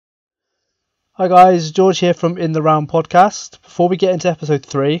Hi guys, George here from In the Round podcast. Before we get into episode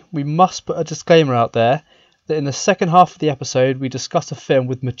 3, we must put a disclaimer out there that in the second half of the episode we discuss a film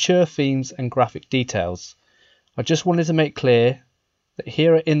with mature themes and graphic details. I just wanted to make clear that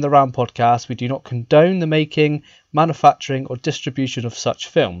here at In the Round podcast we do not condone the making, manufacturing or distribution of such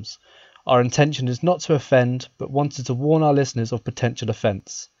films. Our intention is not to offend, but wanted to warn our listeners of potential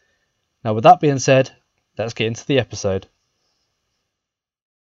offence. Now with that being said, let's get into the episode.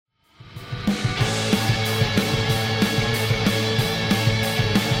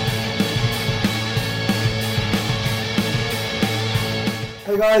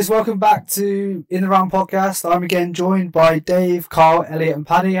 Hey guys, welcome back to In the Round podcast. I'm again joined by Dave, Carl, Elliott and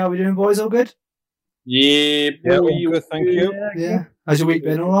Paddy. How are we doing, boys? All good? Yeah, all good, thank you. Yeah. How's your week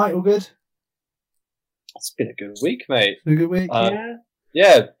been? All right? All good? It's been a good week, mate. Been a good week?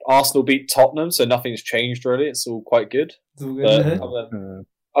 Yeah, Arsenal beat Tottenham, so nothing's changed really. It's all quite good. It's all good.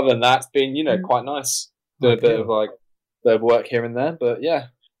 Other than that, it's been, quite nice. Do a bit of work here and there, but yeah.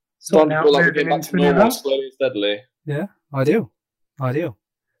 Starting to feel like we're getting back to normal slowly and steadily. Yeah, ideal.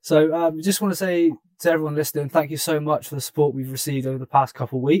 So just want to say to everyone listening, thank you so much for the support we've received over the past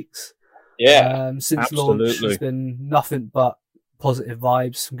couple of weeks. Yeah, since launch, there's been nothing but positive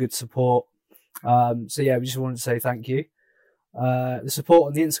vibes, some good support. So yeah, we just wanted to say thank you. The support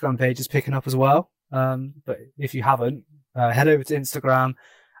on the Instagram page is picking up as well. But if you haven't, head over to Instagram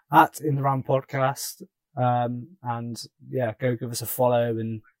at In the Round Podcast, and yeah, go give us a follow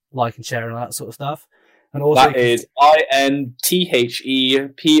and like and share and all that sort of stuff. And also, that is INTHEPODC.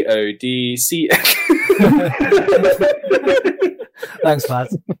 Thanks, Pat.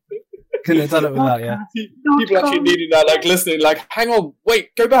 Couldn't have done it without you. People actually needing that, listening, hang on,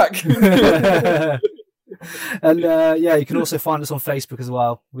 wait, go back. And yeah, you can also find us on Facebook as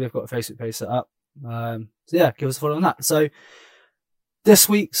well. We've got a Facebook page set up. So yeah, give us a follow on that. So this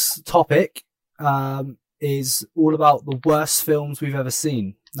week's topic is all about the worst films we've ever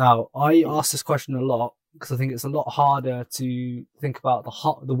seen. Now, I ask this question a lot because I think it's a lot harder to think about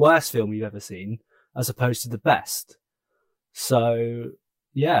the worst film you've ever seen as opposed to the best. So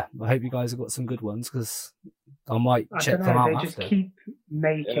yeah, I hope you guys have got some good ones because I might check them out. They just keep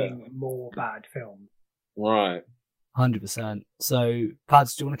making more bad films. Right. 100%. So,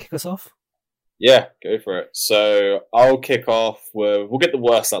 Pads, do you want to kick us off? Yeah, go for it. So I'll kick off with, we'll get the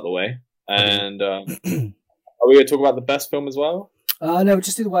worst out of the way. And are we going to talk about the best film as well? No, we'll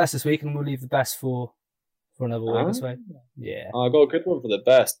just do the worst this week and we'll leave the best for another week this way. Yeah. I got a good one for the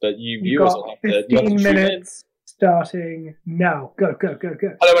best, but you viewers will have to... 15 minutes starting now. Go. I don't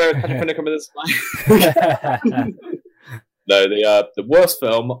know, can I come with this? No, the worst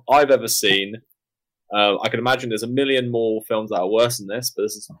film I've ever seen. I can imagine there's a million more films that are worse than this, but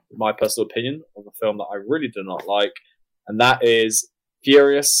this is my personal opinion of a film that I really do not like, and that is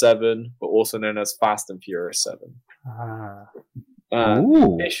Furious 7, but also known as Fast and Furious 7.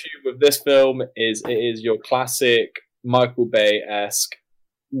 The issue with this film is it is your classic Michael Bay-esque,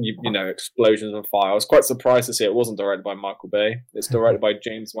 explosions and fire. I was quite surprised to see it wasn't directed by Michael Bay. It's directed by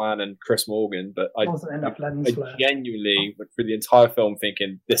James Wan and Chris Morgan, but I genuinely went through the entire film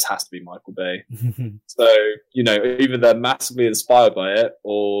thinking this has to be Michael Bay. So, either they're massively inspired by it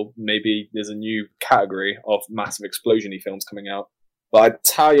or maybe there's a new category of massive explosion-y films coming out. But I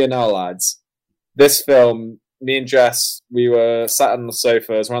tell you now, lads, this film, me and Jess, we were sat on the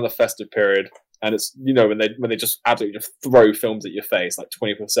sofa, it was around the festive period, and it's, when they just absolutely just throw films at your face,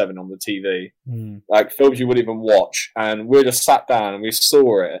 24/7 on the TV, films you wouldn't even watch, and we just sat down and we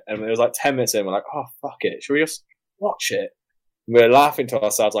saw it, and it was 10 minutes in, we're like, oh, fuck it, should we just watch it? And we were laughing to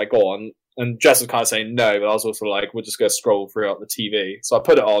ourselves, go on, and Jess was kind of saying no, but I was also we're just going to scroll throughout the TV. So I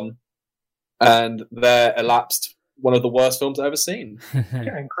put it on, and there elapsed one of the worst films I've ever seen.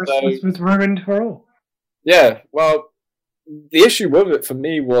 Yeah, and Christmas was ruined for all. Yeah, well, the issue with it for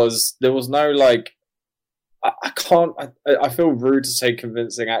me was there was no I feel rude to say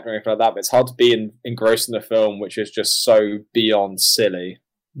convincing acting or anything like that, but it's hard to be engrossed in a film which is just so beyond silly.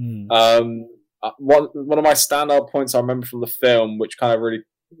 One of my standout points I remember from the film, which kind of really,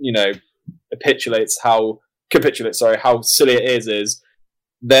 capitulates how silly it is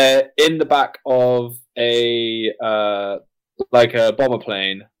they're in the back of a bomber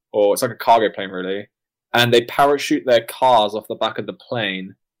plane, or it's like a cargo plane really, and they parachute their cars off the back of the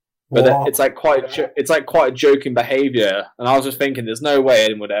plane. But it's quite a joking behaviour, and I was just thinking, there's no way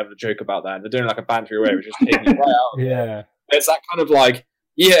anyone would ever joke about that. They're doing a banter way, which is taking it right out. Yeah, it's that kind of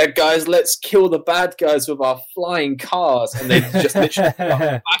yeah, guys, let's kill the bad guys with our flying cars, and they just literally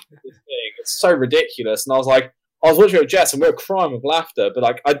back of this thing. It's so ridiculous, and I was watching it with Jess, and we were crying with laughter, but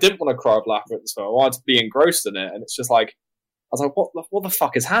I didn't want to cry with laughter at this film. I wanted to be engrossed in it, and it's just I was like, what the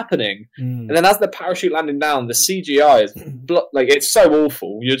fuck is happening? And then as the parachute landing down, the CGI is like, it's so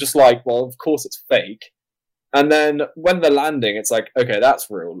awful. You're just like, well, of course it's fake. And then when they're landing, it's like, okay, that's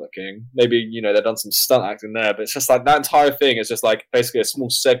real looking. Maybe, they've done some stunt acting there, but it's just like that entire thing is just like basically a small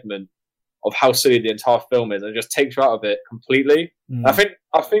segment of how silly the entire film is, and it just takes you out of it completely. I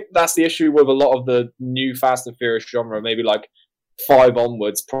think that's the issue with a lot of the new Fast and Furious genre, maybe like 5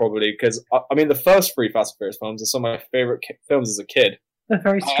 onwards, probably, because I mean the first 3 Fast and Furious films are some of my favorite films as a kid. They're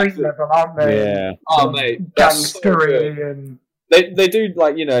very street level, aren't they? Yeah. Oh mate, gangstery so and they do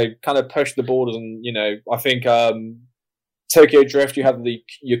like kind of push the borders, and I think Tokyo Drift, you have the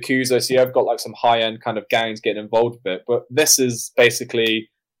Yakuza, so you have got like some high end kind of gangs getting involved with it. But this is basically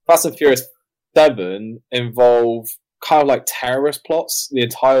Fast and Furious 7 involve kind of like terrorist plots the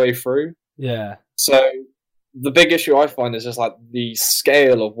entire way through. Yeah. So the big issue I find is just like the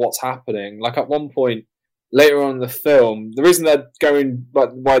scale of what's happening. Like at one point later on in the film, the reason they're going,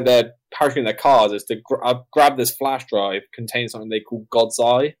 but why they're parachuting their cars is to grab this flash drive containing something they call God's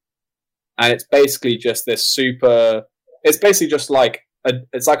Eye, and it's basically just this super. It's basically just like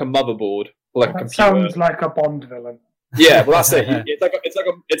it's like a motherboard, like a computer. Sounds like a Bond villain. Yeah, well that's it.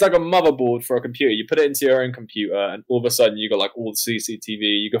 It's like a motherboard for a computer. You put it into your own computer, and all of a sudden you got like all the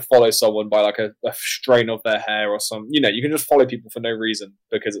CCTV. You can follow someone by like a strain of their hair or some. You can just follow people for no reason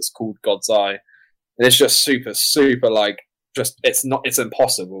because it's called God's Eye, and it's just super, super like just it's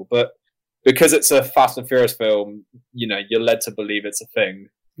impossible. But because it's a Fast and Furious film, you're led to believe it's a thing.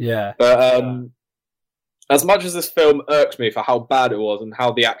 Yeah. But as much as this film irks me for how bad it was and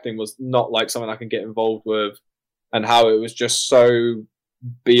how the acting was not like something I can get involved with, and how it was just so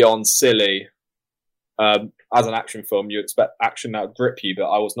beyond silly. As an action film, you expect action that would grip you, but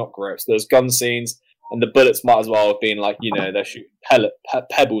I was not gripped. There's gun scenes, and the bullets might as well have been like, they're shooting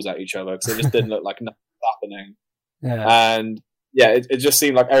pebbles at each other, because it just didn't look like nothing was happening. Yeah. And yeah, it just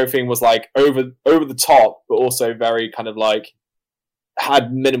seemed like everything was like over the top, but also very kind of like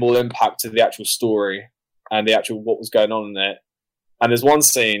had minimal impact to the actual story and the actual what was going on in it. And there's one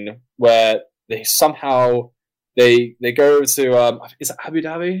scene where they somehow they go over to is it Abu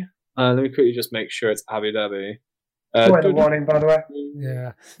Dhabi? Let me quickly just make sure it's Abu Dhabi. Spoiler warning, by the way.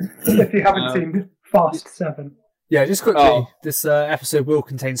 Yeah. If you haven't seen Fast 7. Yeah, just quickly, this episode will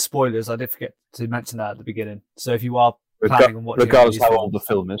contain spoilers. I did forget to mention that at the beginning. So if you are planning on watching, regardless how old the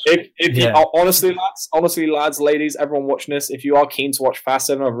film is, if you honestly, lads, ladies, everyone watching this, if you are keen to watch Fast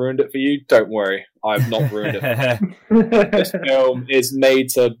 7, I've ruined it for you. Don't worry, I've not ruined it. This film is made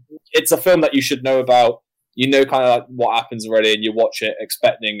to. It's a film that you should know about. Kind of like what happens already, and you watch it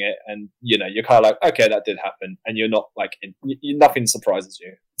expecting it, and you're kind of like, okay, that did happen, and you're not like, nothing surprises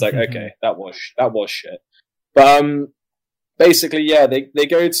you. It's like, okay, that was shit. But basically, yeah, they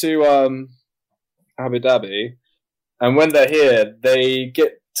go to Abu Dhabi, and when they're here, they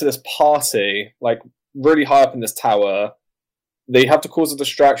get to this party, like really high up in this tower. They have to cause a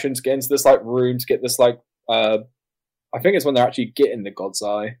distraction to get into this like room to get this like I think it's when they're actually getting the God's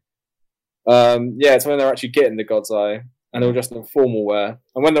Eye. It's when they're actually getting the God's Eye, and they're just in formal wear.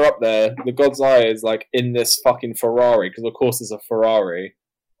 And when they're up there, the God's Eye is like in this fucking Ferrari, because of course there's a Ferrari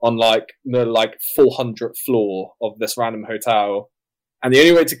on like the 400th floor of this random hotel. And the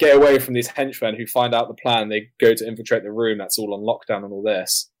only way to get away from these henchmen who find out the plan, they go to infiltrate the room that's all on lockdown and all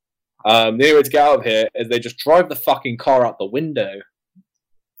this. The only way to get out of here is they just drive the fucking car out the window.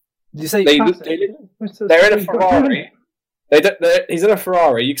 Did you say they're in a Ferrari? He's in a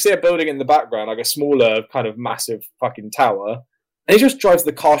Ferrari. You can see a building in the background, like a smaller, kind of massive fucking tower. And he just drives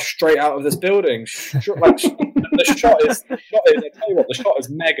the car straight out of this building. The shot is, I tell you what, the shot is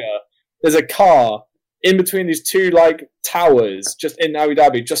mega. There's a car in between these two like towers, just in Abu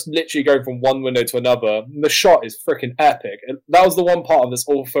Dhabi, just literally going from one window to another. And the shot is freaking epic. And that was the one part of this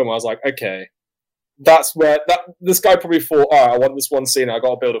awful film where I was like, okay, that's where this guy probably thought, all right, I want this one scene, I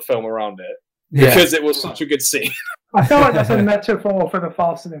got to build a film around it. Because it was such a good scene. I feel like that's a metaphor for the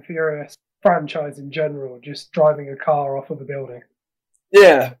Fast and the Furious franchise in general, just driving a car off of a building.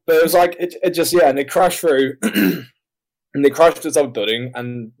 Yeah, but it was like, it just, and they crashed through, and they crashed this other building,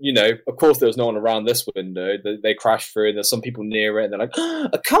 and, of course there was no one around this window. They crashed through, and there's some people near it, and they're like,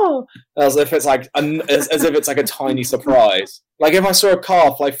 a car! As if it's like, as if it's like a tiny surprise. Like, if I saw a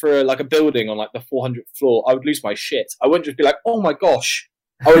car fly through, like, a building on, like, the 400th floor, I would lose my shit. I wouldn't just be like, oh my gosh.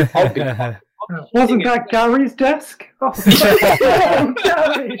 I would be... Wasn't that Gary's desk? Oh,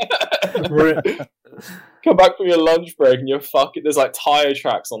 Gary! Come back from your lunch break and you're fucking. There's like tire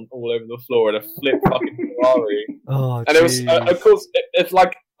tracks all over the floor and a flip fucking Ferrari. Oh, and it was, of course, if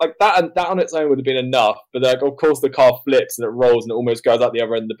like like that on its own would have been enough. But like, of course, the car flips and it rolls and it almost goes out the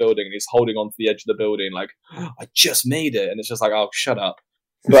other end of the building, and he's holding on to the edge of the building, like, I just made it, and it's just like, oh, shut up.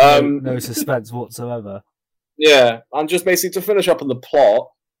 But no suspense whatsoever. Yeah, and just basically to finish up on the plot,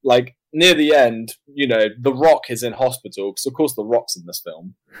 like near the end, you know, The Rock is in hospital because, of course, The Rock's in this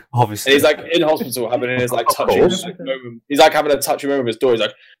film. Obviously, and he's like in hospital, having his like touching moment. He's like having a touching moment with his daughter. He's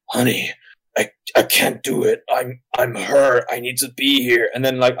like, "Honey, I can't do it. I'm hurt. I need to be here." And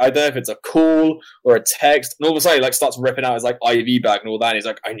then like I don't know if it's a call or a text, and all of a sudden he like starts ripping out his like IV bag and all that. And he's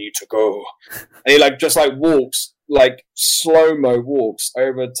like, "I need to go," and he like just like walks. Like slow-mo walks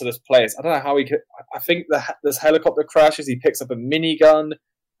over to this place. I don't know how he could. I think this helicopter crashes. He picks up a minigun,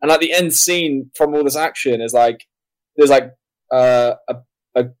 and like the end scene from all this action is like there's like a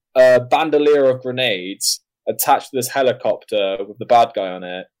bandolier of grenades attached to this helicopter with the bad guy on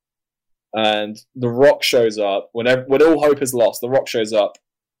it, and The Rock shows up when all hope is lost. The Rock shows up,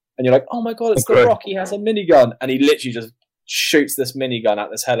 and you're like, "Oh my god, it's The Rock! He has a minigun!" And he literally just shoots this minigun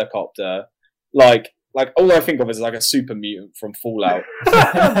at this helicopter, Like, all I think of is like a super mutant from Fallout.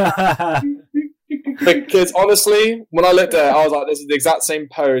 Because honestly, when I looked at it, I was like, this is the exact same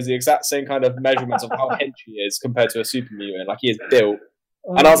pose, the exact same kind of measurements of how hench he is compared to a super mutant. Like, he is built.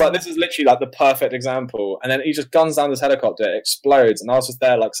 And I was like, this is literally like the perfect example. And then he just guns down this helicopter, it explodes. And I was just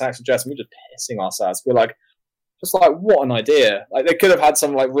there, like, Sax and Jess, and we were just pissing ourselves. We're like, just like, what an idea. Like, they could have had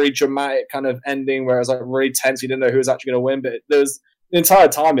some like really dramatic kind of ending where it was like really tense. You didn't know who was actually going to win. But there was, the entire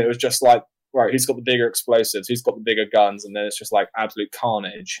time, it was just like, right, who's got the bigger explosives? Who's got the bigger guns? And then it's just like absolute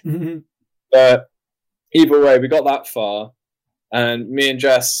carnage. Mm-hmm. But either way, we got that far, and me and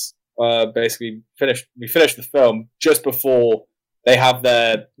Jess basically finished the film just before they have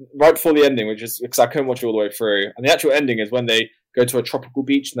right before the ending, which is because I couldn't watch it all the way through. And the actual ending is when they go to a tropical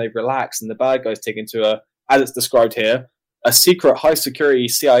beach and they relax, and the bad guys take into as it's described here, a secret high security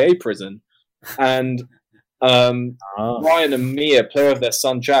CIA prison, and. Ryan and Mia play with their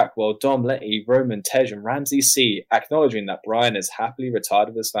son Jack, while Dom, Letty, Roman, Tej, and Ramsey see, acknowledging that Brian is happily retired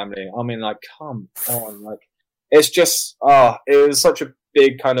with his family. I mean, like, come on, like, it's just, it was such a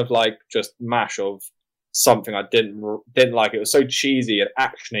big kind of like just mash of something I didn't like. It was so cheesy and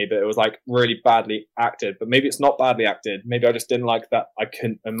actiony, but it was like really badly acted. But maybe it's not badly acted. Maybe I just didn't like that. I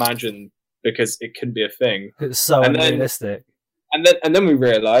couldn't imagine because it couldn't be a thing. It's so unrealistic. And then we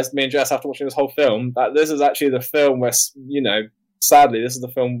realised, me and Jess, after watching this whole film, that this is actually the film where, you know, sadly, this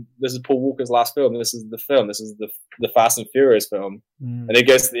is Paul Walker's last film. This is the Fast and Furious film. Mm. And it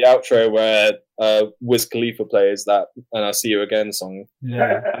goes to the outro where Wiz Khalifa plays that "And I See You Again" song.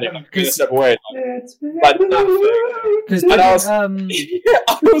 Yeah. And they step away. Because I was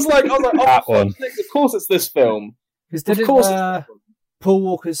like, that one. Of course it's this film. Of course Paul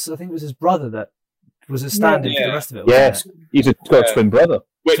Walker's, I think it was his brother that was a stand-in for the rest of it. Yes, he's got a twin brother.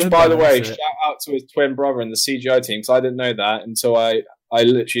 Which, by the way, shout out to his twin brother in the CGI team, because I didn't know that until I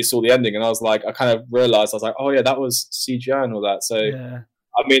literally saw the ending, and I was like, I kind of realised, I was like, oh yeah, that was CGI and all that. So, yeah.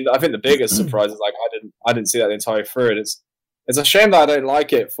 I mean, I think the biggest surprise is like I didn't see that the entire through. It's a shame that I don't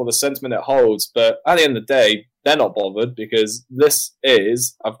like it for the sentiment it holds, but at the end of the day, they're not bothered, because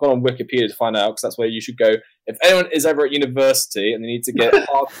I've gone on Wikipedia to find out, because that's where you should go. If anyone is ever at university and they need to get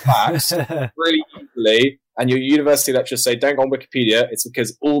hard facts really easily, and your university lecturers say, don't go on Wikipedia, it's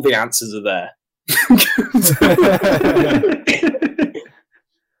because all the answers are there.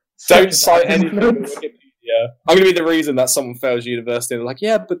 Don't cite anything on Wikipedia. I'm going to be the reason that someone fails university. They're like,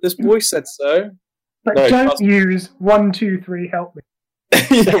 yeah, but this boy said so. But no, don't use 1, 2, 3, help me.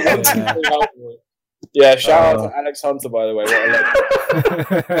 Yeah, 1, 2, 3, help me. Yeah, shout out to Alex Hunter, by the way.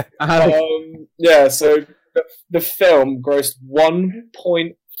 What a legend. Yeah, so the film grossed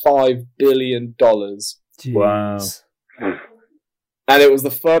 $1.5 billion. Wow. And it was the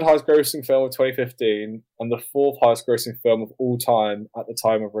third highest grossing film of 2015 and the fourth highest grossing film of all time at the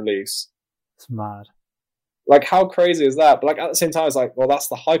time of release. It's mad. Like, how crazy is that? But like at the same time, it's like, well, that's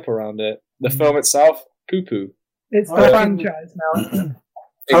the hype around it. The film itself, poo-poo. It's the franchise now.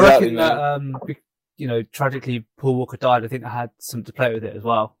 Exactly, I reckon that, you know, tragically Paul Walker died. I think that had something to play with it as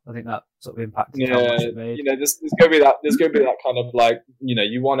well. I think that sort of impacted how much it made. You know, there's going to be that kind of like, you know,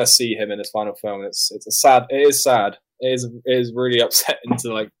 you want to see him in his final film. It is sad. It is really upsetting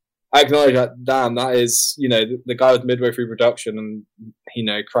to like acknowledge that. Damn, that is, you know, the guy was midway through production and, you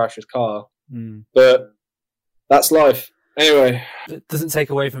know, crashed his car. Mm. But that's life. Anyway, it doesn't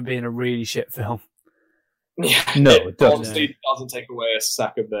take away from being a really shit film. Yeah, no, it doesn't. Honestly, doesn't take away a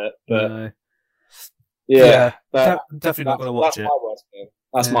sack of it. But no. yeah, definitely not going to watch it. My worst film.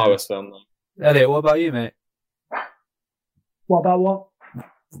 That's my worst film. Though. Elliot, what about you, mate? What about what?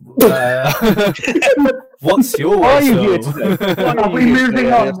 What's your Why are you worst here film? today? Are we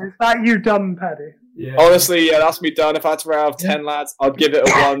moving on? Is that you done, Paddy? Yeah. Honestly, yeah, that's me done. If I had to rate out of 10, lads, I'd give it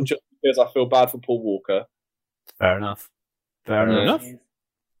a 1 just because I feel bad for Paul Walker. Fair enough. Fair enough. Jeez.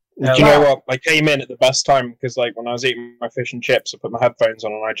 Do you know what? I came in at the best time because, like, when I was eating my fish and chips, I put my headphones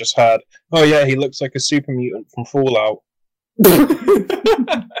on and I just heard, "Oh yeah, he looks like a super mutant from Fallout."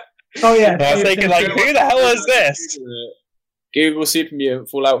 Oh yeah. And I was thinking, like, who the hell is this? Google Super Mutant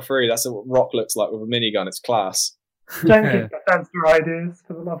Fallout 3. That's what Rock looks like with a minigun. It's class. Don't give Bethesda ideas,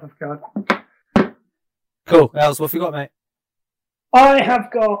 for the love of God. Cool. Els, what have you got, mate? I have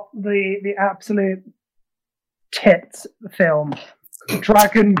got the absolute tits film,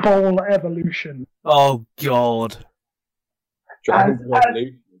 Dragon Ball Evolution. Oh, God.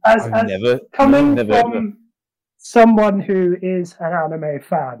 As coming from someone who is an anime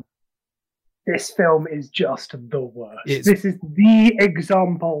fan, this film is just the worst. This is the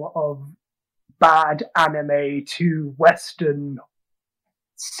example of bad anime to Western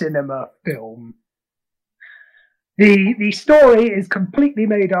cinema film. The story is completely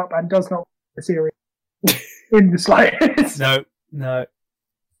made up and does not the series in the slightest. No.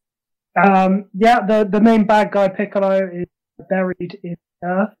 The main bad guy Piccolo is buried in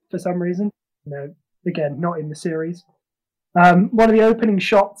Earth for some reason. No, again, not in the series. One of the opening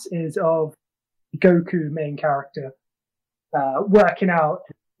shots is of Goku, main character, working out.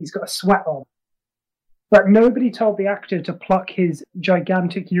 He's got a sweat on. But nobody told the actor to pluck his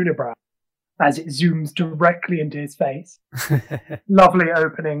gigantic unibrow as it zooms directly into his face. Lovely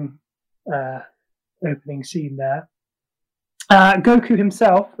opening scene there. Goku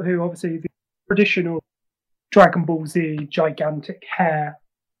himself, who obviously the traditional Dragon Ball Z gigantic hair,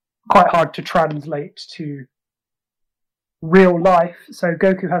 quite hard to translate to real life. So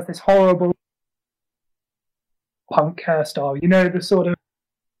Goku has this horrible punk hairstyle. You know, the sort of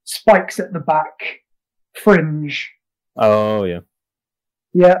spikes at the back, fringe. Oh, yeah.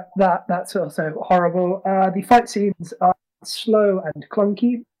 Yeah, that's also horrible. The fight scenes are slow and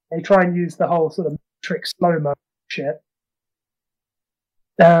clunky. They try and use the whole sort of trick slow-mo shit.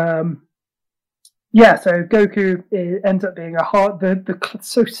 So Goku ends up being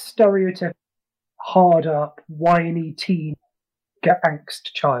so stereotypical, hard up, whiny teen,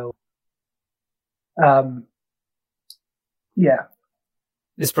 angst child.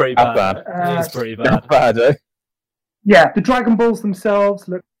 It's pretty Not bad. bad. It's pretty bad. Not bad, eh? Yeah, the Dragon Balls themselves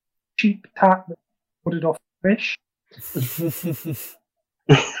look cheap tat that ordered off fish.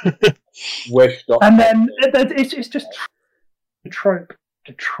 Wish. And then it's just trope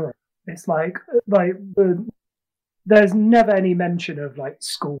to trope. It's like there's never any mention of like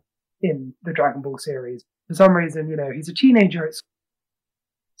school in the Dragon Ball series. For some reason, you know, he's a teenager. It's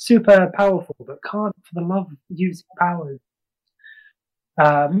super powerful, but can't for the love of using powers.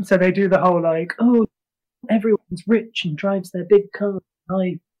 So they do the whole like, oh, everyone's rich and drives their big car.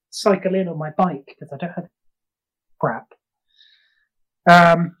 I cycle in on my bike because I don't have crap.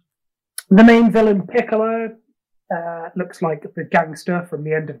 The main villain Piccolo looks like the gangster from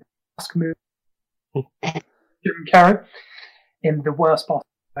the end of the Mask movie, Jim Carrey, in the worst possible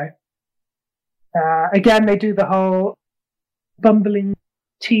way. Again, they do the whole bumbling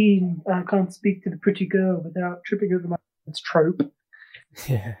teen can't speak to the pretty girl without tripping over my words trope.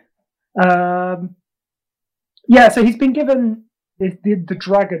 Yeah. So he's been given the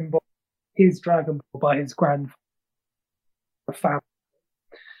Dragon Ball, his Dragon Ball by his grandfather family.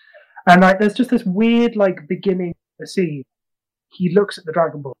 And like, there's just this weird like beginning of the scene. He looks at the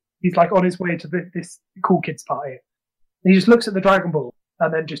Dragon Ball. He's like on his way to this cool kids party. And he just looks at the Dragon Ball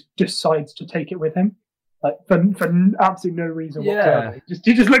and then just decides to take it with him, like for absolutely no reason whatsoever.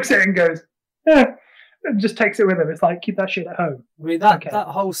 He just looks at it and goes, yeah, and just takes it with him. It's like, keep that shit at home. I mean, that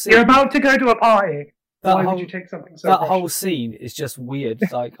whole scene. You're about to go to a party. Why would you take something so? That whole scene is just weird.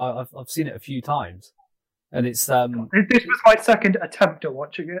 Like I've seen it a few times, and it's This was my second attempt at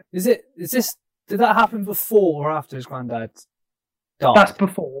watching it. Did that happen before or after his granddad died? That's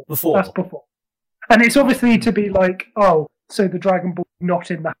before. That's before. And it's obviously to be like, oh, so the Dragon Ball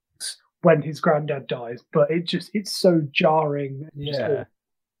not in the house when his granddad dies, but it's so jarring. Yeah.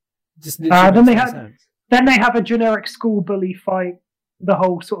 Then they have a generic school bully fight. The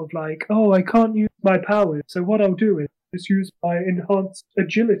whole sort of like, oh, I can't use my powers, so what I'll do is just use my enhanced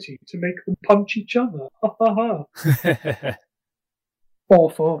agility to make them punch each other. Ha ha ha.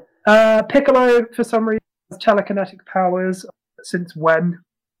 Awful. Piccolo, for some reason, has telekinetic powers. Since when?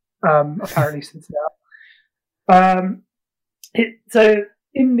 Apparently since now. So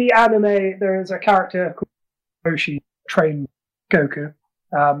in the anime, there is a character called Roshi trained Goku,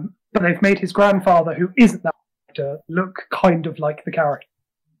 but they've made his grandfather, who isn't that character, look kind of like the character.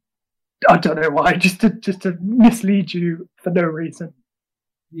 I don't know why, just to mislead you for no reason.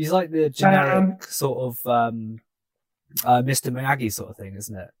 He's like the generic sort of Mr. Miyagi sort of thing,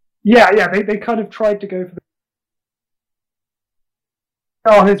 isn't it? Yeah. They kind of tried to go for the.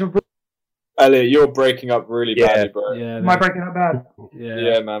 Oh, there's a. Elliot, you're breaking up really badly, bro. Yeah, Am I breaking up bad?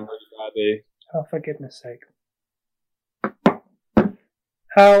 Yeah, man, really badly. Oh, for goodness sake.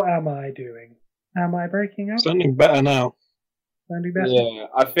 How am I doing? Am I breaking up? Sounding better now. Sounding better? Yeah,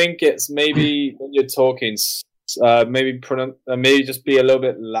 I think it's maybe when you're talking, maybe just be a little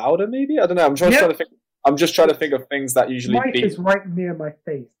bit louder. Maybe I don't know. I'm just trying to think of things that usually Mic is right near my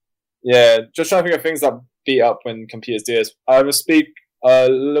face. Yeah, just trying to think of things that beat up when computers do this. Either speak a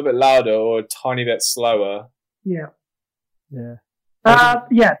little bit louder or a tiny bit slower. Yeah. Yeah.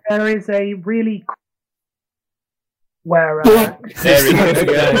 There is a really where There we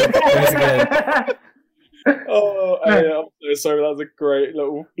go. Oh, I'm so sorry. That was a great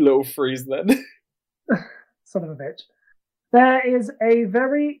little freeze then. Son of a bitch. There is a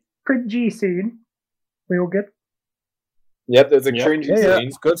very cringy scene. We all good? Yep, there's a cringy scene. Yeah,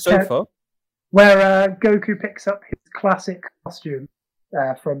 it's good so far. Where Goku picks up his classic costume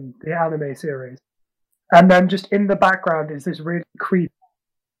from the anime series. And then just in the background is this really creepy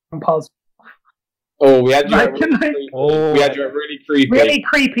puzzle. Oh, we had you at really creepy. Really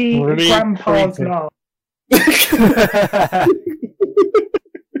creepy grandpa's laugh.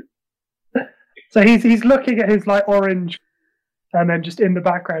 So he's looking at his like orange, and then just in the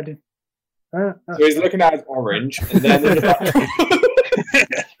background is. So he's looking at his orange, and then.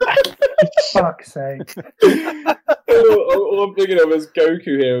 Fuck's sake! All I'm thinking of is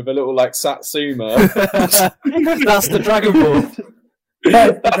Goku here with a little like Satsuma. That's the Dragon Ball.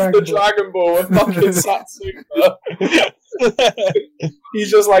 That's the Dragon Ball with fucking Satsuma. He's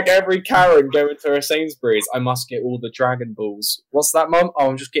just like every Karen going to her Sainsbury's. I must get all the Dragon Balls. What's that, Mum? Oh,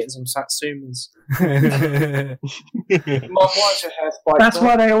 I'm just getting some Satsumas. Mum, why's your hair spiked? That's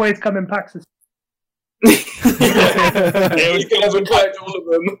why they always come in packs of. Yeah, we can never collect all of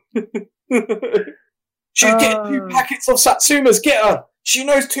them. She's getting 2 packets of Satsumas. Get her. She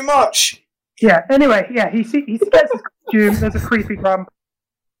knows too much. Yeah. Anyway, he gets his costume. There's a creepy grandpa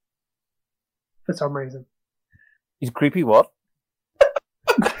for some reason. He's creepy what?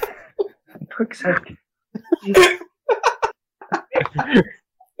 Fuck's sake.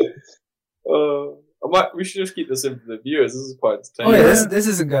 We should just keep this in for the viewers. This is quite entertaining. Oh yeah, this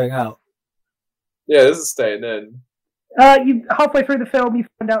isn't going out. Yeah, this is staying in. You halfway through the film, you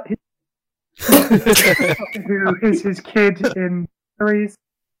find out who is his kid in series.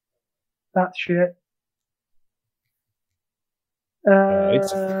 That's shit.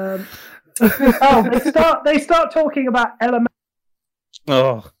 They start talking about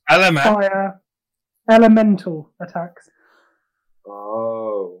elemental attacks.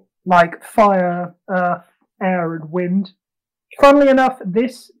 Oh. Like fire, earth, air, and wind. Funnily enough,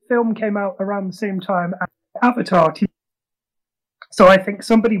 this film came out around the same time as Avatar TV. So I think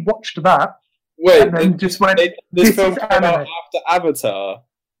somebody watched that. Wait, and then just went, this film came out after Avatar?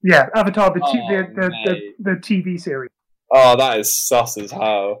 Yeah, Avatar, the TV series. Oh, that is sus as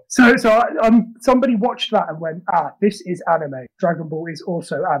hell. So somebody watched that and went, this is anime. Dragon Ball is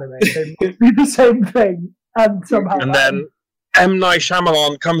also anime. They must be the same thing. And somehow... And then M. Night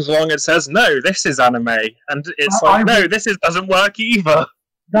Shyamalan comes along and says, no, this is anime. And it's this doesn't work either.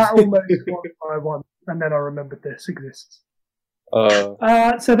 That almost was what I want. And then I remembered this exists.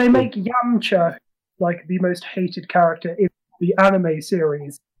 So they make Yamcha, like the most hated character in the anime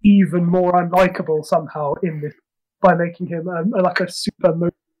series, even more unlikable somehow in this, by making him like a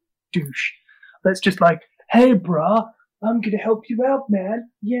super douche. That's just like, hey, bruh, I'm gonna help you out, man.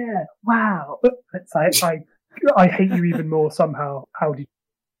 Yeah, wow. It's like, I hate you even more somehow. How do you...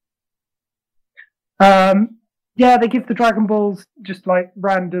 Yeah, they give the Dragon Balls just like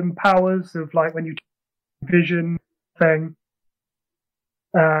random powers of like when you vision thing.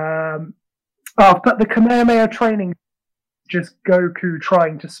 But the Kamehameha training just Goku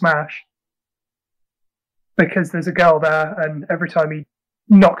trying to smash. Because there's a girl there, and every time he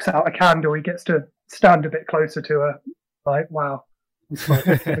knocks out a candle, he gets to stand a bit closer to her. Like, wow. What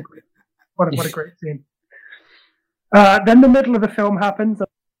a great scene. Then the middle of the film happens,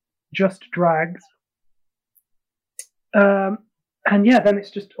 just drags. And yeah, then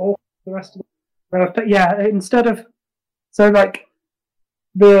it's just all the rest of it. But yeah, instead of... So, like,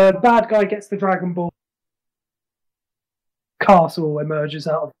 the bad guy gets the Dragon Ball. Castle emerges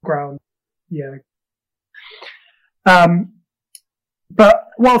out of the ground. Yeah. But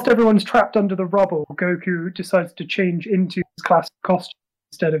whilst everyone's trapped under the rubble, Goku decides to change into his classic costume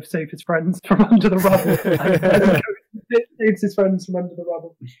instead of save his friends from under the rubble. Saves his friends from under the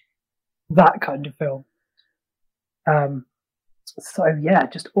rubble. that kind of film. So yeah,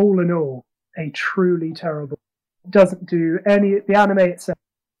 just all in all, a truly terrible. Doesn't do the anime itself.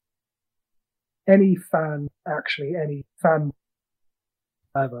 Any fan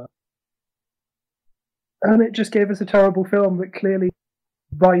ever. And it just gave us a terrible film that clearly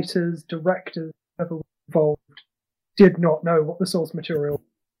writers, directors, whoever was involved did not know what the source material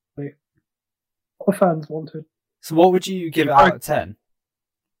was, what the fans wanted. So what would you give it out of 10?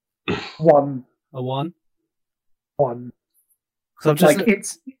 1. A 1? 1. So I'm just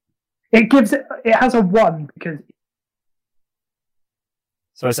it has a 1 because.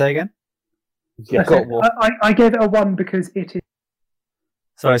 Sorry, say again? Yeah, I gave it a 1 because it is.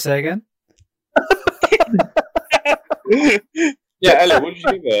 Sorry, say again? Yeah, Elliot, what did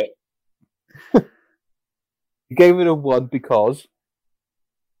you give it? You gave it a 1 because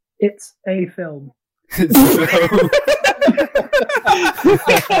it's a film.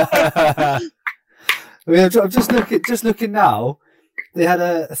 I'm just looking now. They had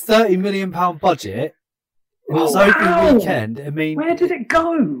a £30 million budget. It was opening weekend. I mean, where did it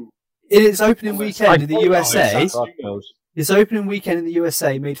go? In its opening weekend in the USA, its opening weekend in the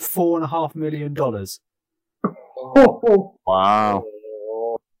USA made $4.5 million. Oh. wow,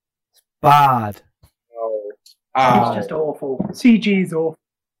 it's bad. It's just awful. CG's awful.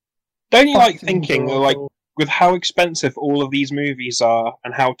 Don't you like thinking, like, with how expensive all of these movies are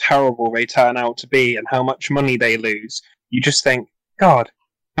and how terrible they turn out to be and how much money they lose, you just think, God,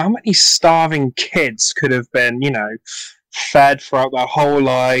 how many starving kids could have been, fed throughout their whole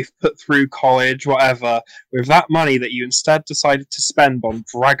life, put through college, whatever, with that money that you instead decided to spend on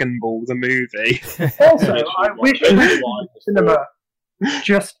Dragon Ball the movie? Also, I wish cinema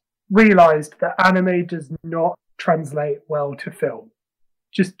just realised that anime does not translate well to film.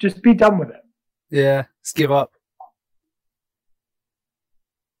 Just be done with it. Yeah, let's give up.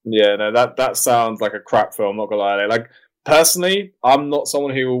 Yeah, no, that sounds like a crap film, not gonna lie. Like, personally, I'm not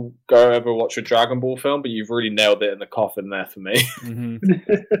someone who will go ever watch a Dragon Ball film, but you've really nailed it in the coffin there for me. Mm-hmm.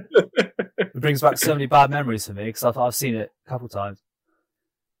 It brings back so many bad memories for me, because I've seen it a couple of times.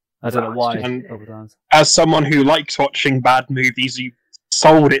 I don't know why, a couple of times. As someone who likes watching bad movies, you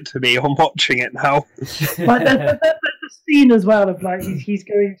sold it to me on watching it now. Like, there's a scene as well of, like, he's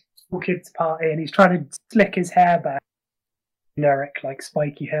going to a kid's party and he's trying to slick his hair back. Generic, like,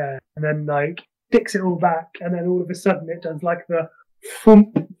 spiky hair. And then, like, sticks it all back, and then all of a sudden it does, like, the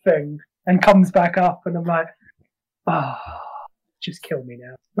thump thing and comes back up, and I'm like, just kill me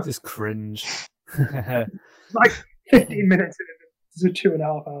now. Just cringe. Like 15 minutes in it. It's a 2.5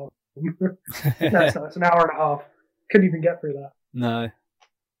 hour film. No, it's an hour and a half. Couldn't even get through that. No.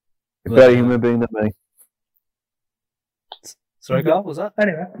 You're a better human being than me. Sorry, Carl, what was that?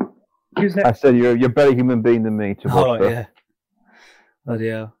 Anyway, who's next? I said you're a better human being than me to watch that. Yeah. Bloody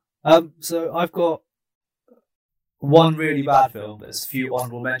hell. So I've got one really bad film, but there's a few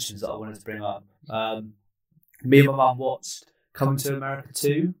honourable mentions that I wanted to bring up. Me and my mum watched Coming to America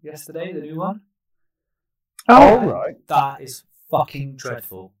 2 yesterday, the new one. Oh, right. That is fucking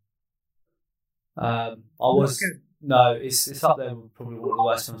dreadful. It's up there with probably one of the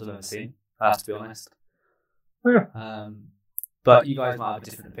worst films I've ever seen, I have to be honest. Yeah. But you guys might have a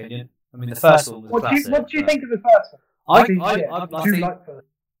different opinion. I mean, the first one was a classic. What do you think of the first one? I do think like first?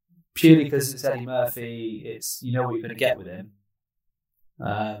 purely because it's Eddie Murphy, it's you know what you're going to get with him.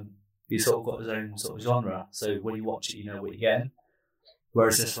 He's sort of got his own sort of genre, so when you watch it, you know what you're getting.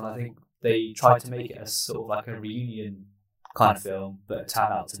 Whereas this one, I think they tried to make it a sort of like a reunion kind of film, but it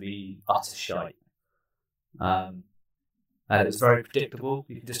turned out to be utter shite. And it was very predictable.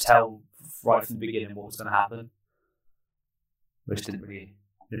 You could just tell right from the beginning what was going to happen, which didn't really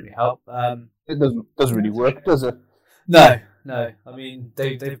help. It doesn't really work, does it? No. I mean,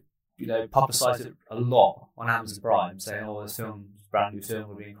 they've publicised it a lot on Amazon Prime, saying, "Oh, this brand new film,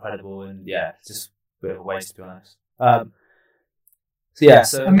 will be incredible," and yeah, it's just a bit of a waste, to be honest.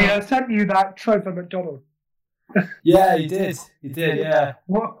 So I mean, I sent you that Trevor McDonald. Yeah, you did, yeah.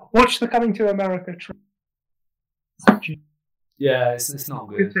 Watch the Coming to America. Yeah, it's not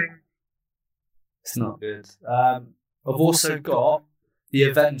good. It's not good. I've also got the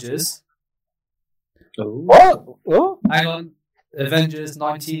Avengers. What? Hang on, Avengers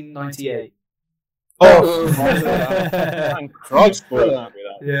 1998. Oh, thank Christ for that.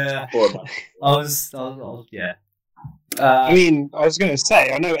 Yeah, yeah. I mean, I was going to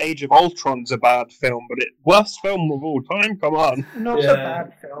say, I know Age of Ultron's a bad film, but it's worst film of all time. Come on, not a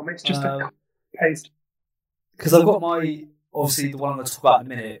bad film. It's just a paste. Because I've got obviously the one I'm going to talk about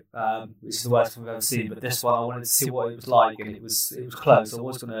in a minute, which is the worst film I've ever seen. But this one, I wanted to see what it was like, and it was close. I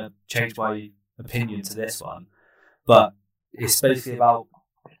was going to change my opinion to this one, but it's basically about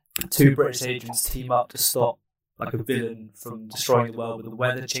two British agents team up to stop like a villain from destroying the world with a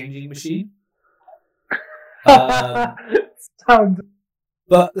weather changing machine. Sounds.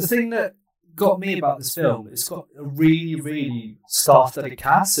 But the thing that got me about this film, it's got a really, really star-studded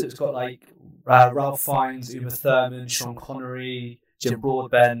cast. So it's got like Ralph Fiennes, Uma Thurman, Sean Connery, Jim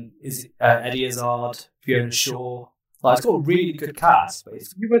Broadbent, Eddie Izzard, Fiona Shaw. Like, it's got a really good cast, but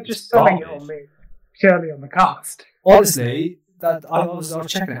it's You were just selling it on me purely on the cast. honestly, that I was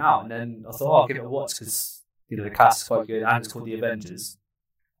checking it out, and then I thought, I'll give it a watch because the cast is quite good, and it's called The Avengers,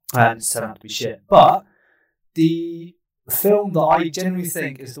 and it's turned out to be shit. But the film that I genuinely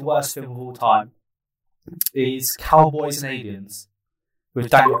think is the worst film of all time is Cowboys and Aliens with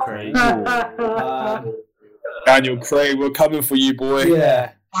Daniel Craig. Daniel Craig, we're coming for you, boy.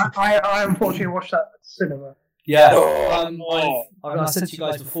 Yeah. I unfortunately watched that at the cinema. Yeah. I said to you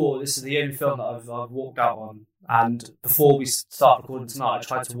guys before, this is the only film that I've walked out on. And before we start recording tonight, I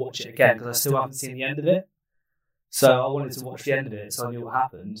tried to watch it again because I still haven't seen the end of it. So I wanted to watch the end of it so I knew what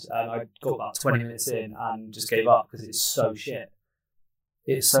happened. And I got about 20 minutes in and just gave up because it's so shit.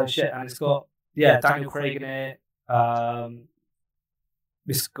 It's so shit. And it's got, Daniel Craig in it.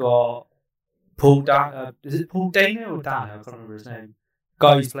 It's got Paul Dano. Is it Paul Dano or Dano? I can't remember his name.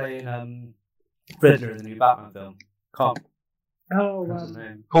 Guy who's playing Riddler in the new Batman film. What's his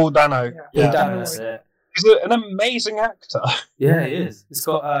name? Paul Dano. Paul Dano, that's it. He's an amazing actor. Yeah, he is. It's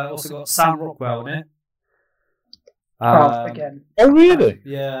got also got Sam Rockwell in it. Again. Oh, really?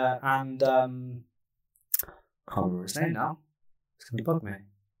 Yeah, and can't remember his name now. It's gonna bug me.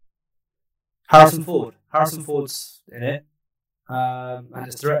 Harrison Ford. Harrison Ford's in it, and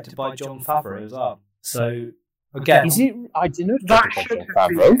it's directed by Jon Favreau as well. So again, Is it? I didn't know That that should was be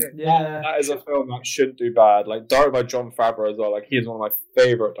Favreau. good. yeah, That is a film that shouldn't do bad. Like, directed by Jon Favreau as well. Like, he's one of my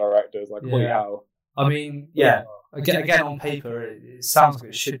favourite directors. Like, holy Yeah. hell. I mean, yeah. Again, on paper, it sounds like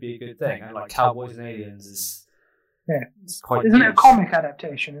it should be a good thing. And like Cowboys and Aliens is, it's quite. Isn't it a huge. comic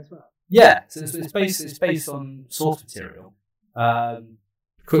adaptation as well? Yeah, so it's based on source material.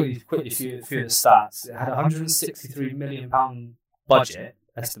 Quickly a few of the stats. It had a £163 million budget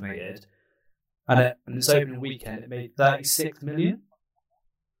estimated, and in its opening weekend it made 36 million.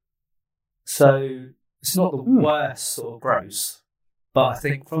 So it's not the worst sort of gross, but I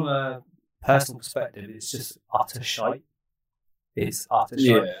think from a personal perspective, it's just utter shite. It's utter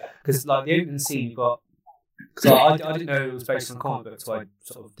shite because like the opening scene you've got. So I didn't know it was based on comic books, so I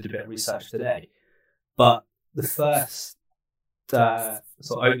sort of did a bit of research today. But the first sort of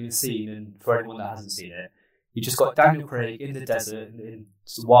opening scene, and for anyone that hasn't seen it, you just got Daniel Craig in the desert in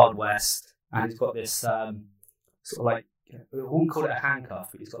the Wild West, and he's got this sort of like, we wouldn't call it a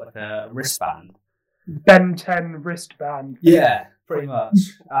handcuff, but he's got like a wristband. Ben 10 wristband. Yeah, pretty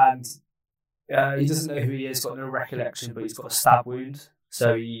much. And he doesn't know who he is, got no recollection, but he's got a stab wound.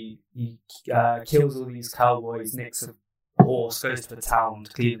 So he kills all these cowboys, nicks a horse, goes to a town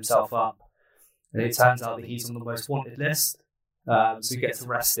to clean himself up. And it turns out that he's on the most wanted list. So he gets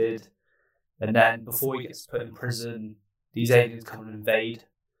arrested. And then before he gets put in prison, these aliens come and invade.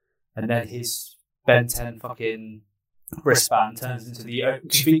 And then his Ben 10 fucking wristband turns into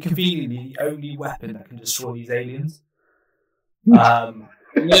conveniently the only weapon that can destroy these aliens. Yeah.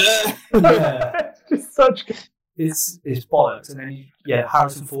 It's just such good. It's bollocks. And then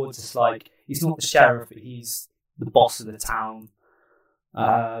Harrison Ford's just like, he's not the sheriff, but he's the boss of the town.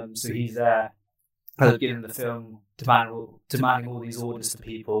 So he's there at the beginning of the film demanding all these orders to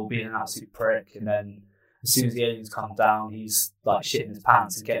people, being an absolute prick, and then as soon as the aliens come down, he's like shitting his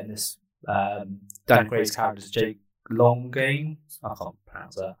pants and getting this Dan Craig's character, Jake Longane, I can't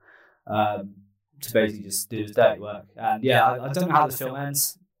pronounce that, to basically just do his dirty work. And I don't know how the film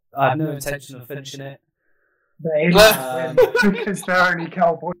ends. I have no intention of finishing it. They because they're only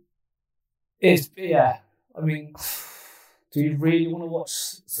cowboys. I mean, do you really want to watch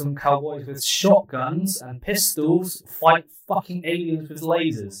some cowboys with shotguns and pistols fight fucking aliens with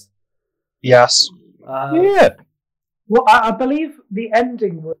lasers? Yes. Yeah. Well, I believe the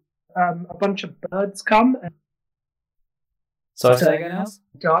ending was a bunch of birds come and Sorry, say again, Alice?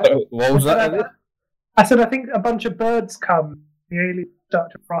 die. What was that? I said I think a bunch of birds come, the aliens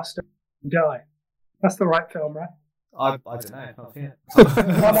start to frost and die. That's the right film, right? I don't know. I've seen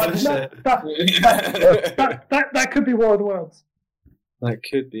it. That could be War of the Worlds. That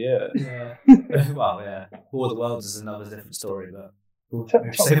could be it. Yeah. Well, yeah. War of the Worlds is another different story, but we'll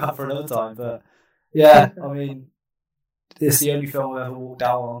save that for another time. But yeah, I mean, it's the only film I've ever walked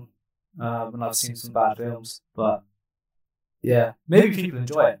out on, and I've seen some bad films. But yeah, maybe people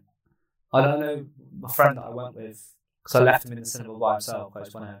enjoy it. I don't know. My friend that I went with, because I left him in the cinema by himself, I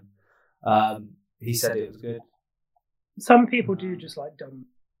just went home. He said it was good. Some people do just like dumb.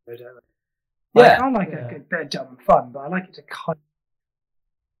 I don't know. Yeah, I like a good bit of dumb fun, but I like it to kind of...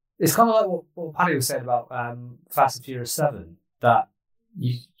 It's kind of like what Paddy was saying about Fast and Furious 7, that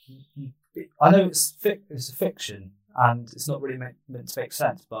you I know it's a fiction and it's not really meant to make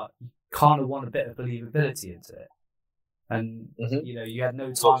sense, but you kind of want a bit of believability into it. And you had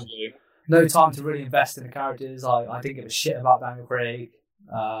no time to really invest in the characters. I didn't give a shit about Daniel Craig.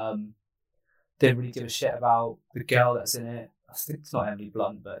 Didn't really give a shit about the girl that's in it. I think it's not Emily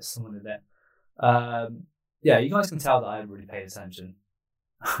Blunt, but it's someone in it. Yeah, you guys can tell that I haven't really paid attention.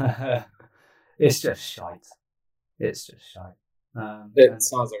 It's just shite. It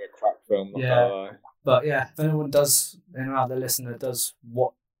sounds like a crap film. Yeah, but yeah, if anyone out there listening that does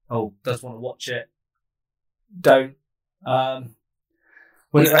want to watch it, don't.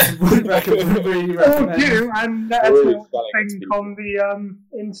 Wouldn't really recommend. Do, and let us know what you think on the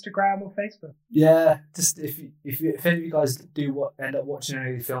Instagram or Facebook. Yeah, just if any of you guys do end up watching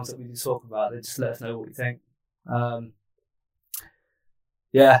any of the films that we do talk about, then just let us know what you think.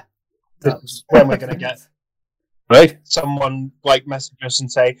 Yeah, when we're going to get right someone like message us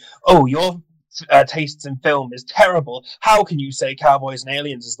and say, "Oh, your tastes in film is terrible. How can you say Cowboys and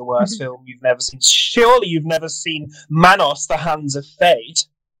Aliens is the worst film you've never seen? Surely you've never seen Manos: The Hands of Fate."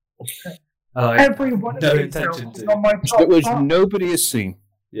 Every one of these films is on my top which nobody has seen.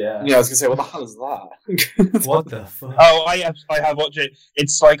 Yeah, I was gonna say, what the hell is that? What the fuck? Oh, I have watched it.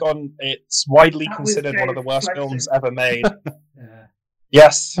 It's like it's widely considered one of the worst films ever made. Yeah.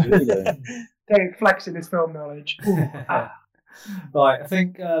 Yes. Dave flexing his film knowledge. Right, I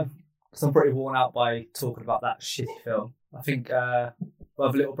think I'm pretty worn out by talking about that shitty film. I think we'll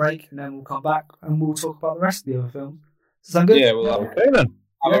have a little break and then we'll come back and we'll talk about the rest of the other films. Does that sound good? Yeah, we'll have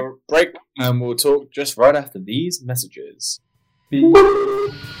a break and we'll talk just right after these messages.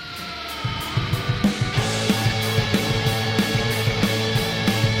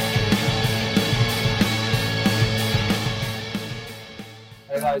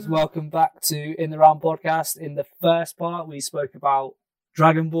 Hey guys, welcome back to In the Round podcast. In the first part, we spoke about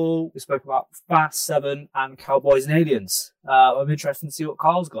Dragon Ball, we spoke about Fast 7 and Cowboys and Aliens. I'm interested to see what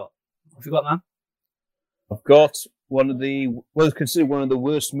Carl's got. What have you got, man? I've got considered one of the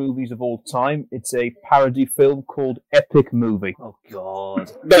worst movies of all time. It's a parody film called Epic Movie. Oh,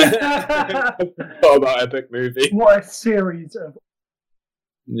 God. What about Epic Movie? What a series of...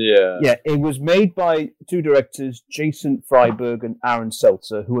 Yeah. Yeah, it was made by two directors, Jason Freiberg and Aaron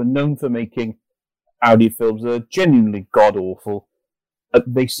Seltzer, who are known for making parody films that are genuinely god-awful.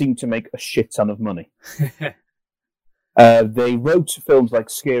 They seem to make a shit ton of money. They wrote films like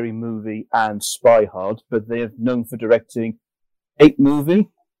Scary Movie and Spy Hard, but they are known for directing Ape Movie,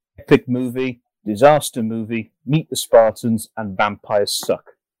 Epic Movie, Disaster Movie, Meet the Spartans, and Vampires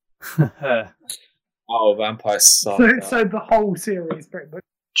Suck. Oh, Vampires Suck. So the whole series, pretty much.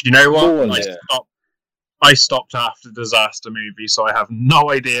 Do you know what? Yeah. I stopped after Disaster Movie, so I have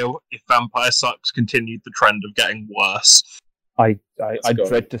no idea if Vampire Sucks continued the trend of getting worse. I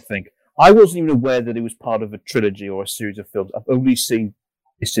dread to think. I wasn't even aware that it was part of a trilogy or a series of films. I've only seen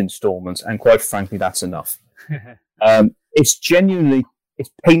this installment, and quite frankly, that's enough. It's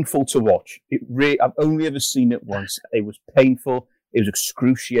painful to watch. I've only ever seen it once. It was painful. It was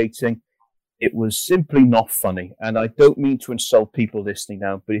excruciating. It was simply not funny. And I don't mean to insult people listening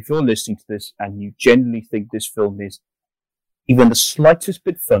now, but if you're listening to this and you genuinely think this film is even the slightest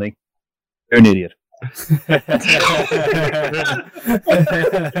bit funny, you're an idiot.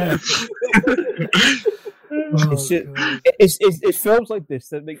 It's films like this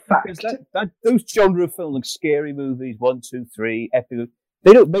that make those genre of films like Scary Movies, 1, 2, 3, Epic.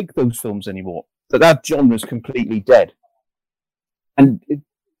 They don't make those films anymore. That genre is completely dead. And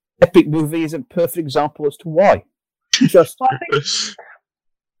Epic Movie is a perfect example as to why.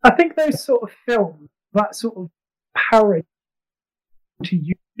 I think those sort of films, that sort of parody to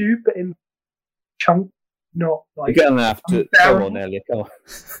YouTube, but in chunk, not like... You're going to have to... Come on, Elliot, come on.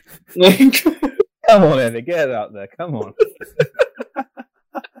 Come on, Elliot, get it out there, come on.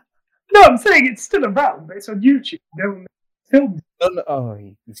 No, I'm saying it's still around, but it's on YouTube. No one films.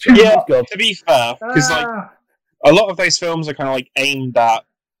 To be fair, because a lot of those films are kind of like aimed at,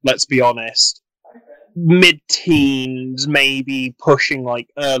 let's be honest, mid-teens, maybe pushing like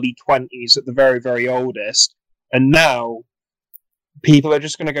early 20s at the very, very oldest. And now people are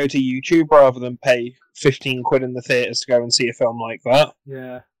just going to go to YouTube rather than pay 15 quid in the theatres to go and see a film like that.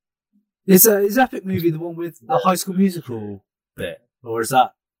 Yeah. Is Epic Movie the one with the High School Musical bit? Or is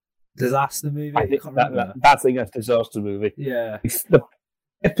that Disaster Movie? I think that's Disaster Movie. Yeah. The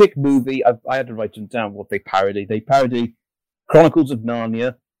Epic Movie, I had to write them down what they parody. They parody Chronicles of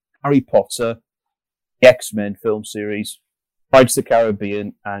Narnia, Harry Potter, the X-Men film series, Pirates of the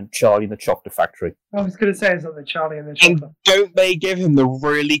Caribbean, and Charlie and the Chocolate Factory. I was going to say something, Charlie and the And Chocolate. don't they give him the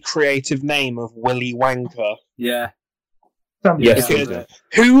really creative name of Willy Wonka? Yeah. Yes, Because they do.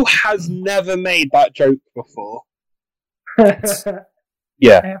 who has never made that joke before?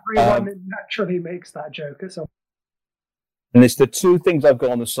 Yeah. Everyone naturally makes that joke at some. And it's the two things I've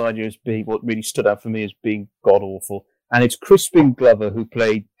got on the side here as being what really stood out for me as being god awful. And it's Crispin Glover who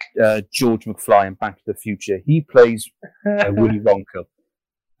played George McFly in Back to the Future. He plays Willy Wonka.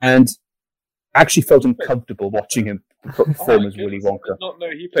 And I actually felt uncomfortable watching him perform as Willy Wonka. I did not know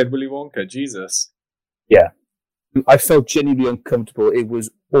he played Willy Wonka. Jesus. Yeah. I felt genuinely uncomfortable. It was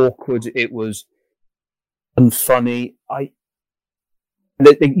awkward. It was unfunny.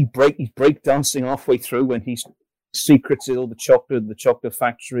 He's break dancing halfway through when he's secreted all the chocolate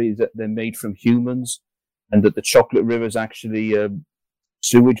factory is that they're made from humans, and that the chocolate river is actually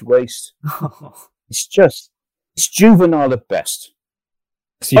sewage waste. It's juvenile at best.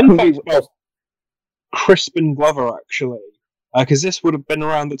 Fun fact about Crispin Glover, actually, because this would have been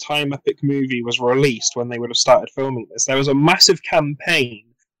around the time Epic Movie was released when they would have started filming this. There was a massive campaign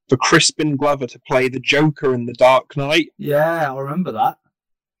for Crispin Glover to play the Joker in The Dark Knight. Yeah, I remember that.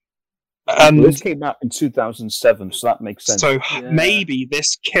 And this came out in 2007, so that makes sense. So maybe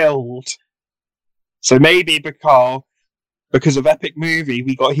this killed. So maybe because of Epic Movie,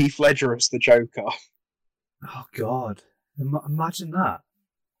 we got Heath Ledger as the Joker. Oh God! Imagine that.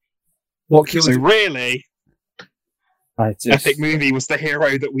 What killed? So really, Epic Movie was the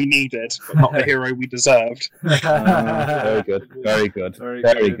hero that we needed, but not the hero we deserved. Very good. Very good.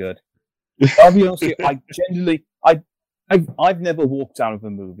 Very good. I'll be honest with you, I genuinely, I've never walked out of a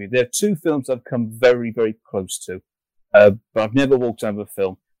movie. There are two films I've come very, very close to, but I've never walked out of a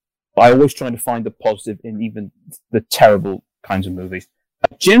film. I always try to find the positive in even the terrible kinds of movies.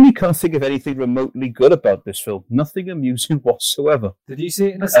 I generally can't think of anything remotely good about this film. Nothing amusing whatsoever. Did you see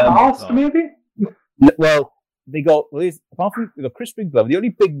it in the last movie? Well, apart from Crispin Glover, the only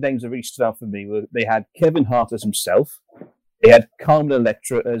big names that really stood out for me were they had Kevin Hart as himself, they had Carmen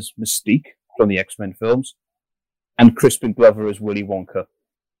Electra as Mystique from the X-Men films, and Crispin Glover as Willy Wonka.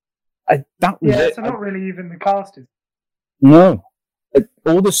 That was it. So not really even the cast is. No.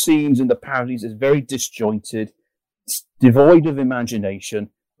 All the scenes in the parodies is very disjointed. It's devoid of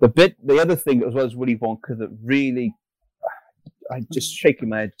imagination. The other thing, as well as Willy Wonka, that really, I'm just shaking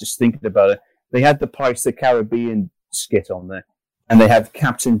my head just thinking about it. They had the Pirates of the Caribbean skit on there, and they have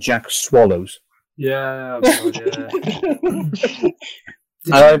Captain Jack Swallows. Yeah. Oh God,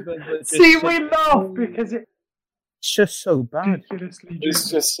 yeah. See, we laugh because it's just so bad.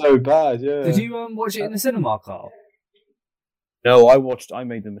 It's just so bad. Yeah. Did you watch it in the cinema, Carl? No, I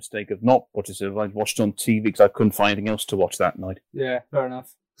made the mistake of not watching it. I watched it on TV because I couldn't find anything else to watch that night. Yeah, fair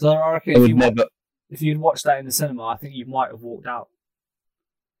enough. So I reckon if you'd watched that in the cinema, I think you might have walked out.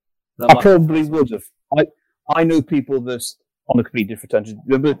 I probably would have. I know people that's on a completely different tangent.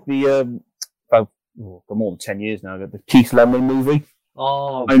 Remember for more than 10 years now, the Keith Lemon movie?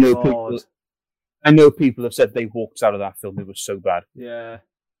 Oh, I know people have said they walked out of that film. It was so bad. Yeah.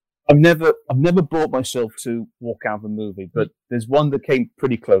 I've never brought myself to walk out of a movie, but there's one that came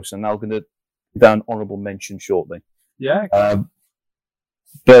pretty close, and I'm going to do an honourable mention shortly. Yeah.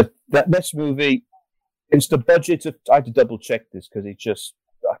 But this movie, it's the budget of, I had to double check this because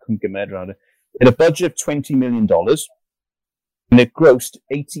I couldn't get my head around it. It had a budget of $20 million, and it grossed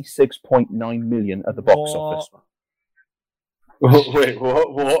 $86.9 million at the box office. Wait,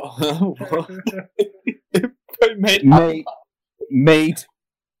 what? Made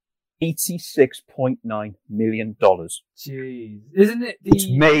 $86.9 million. Jeez. Isn't it It's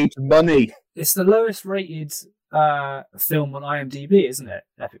made money. It's the lowest rated film on IMDb, isn't it?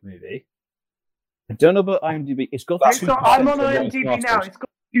 Epic Movie. I don't know about IMDb. It's got 2%. I'm on IMDb now. It's got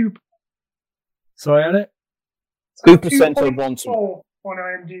 2%. Sorry, Elliot? 2% on Rotten Tomatoes. On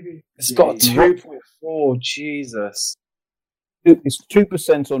IMDb. It's got 2.4. Jesus. It's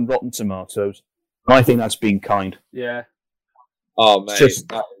 2% on Rotten Tomatoes. I think that's being kind. Yeah. Oh man,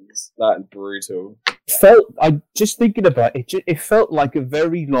 that is brutal. I just thinking about it. It felt like a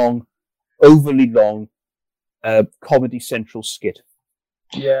very long, overly long, Comedy Central skit.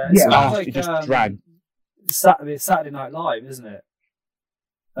 Yeah, It just dragged. Saturday Night Live, isn't it?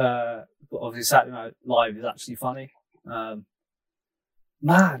 But obviously Saturday Night Live is actually funny. Man,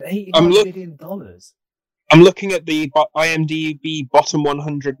 $89 million. I'm looking at the IMDb bottom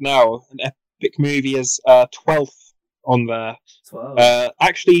 100 now, and Epic Movie is 12th on there. 12.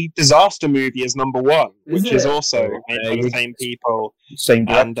 Actually, Disaster Movie is number 1, which is also made by the same people. Same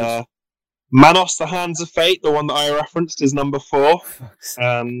directors. Manos: The Hands of Fate, the one that I referenced, is number 4,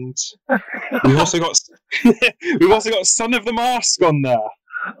 and we've also got Son of the Mask on there.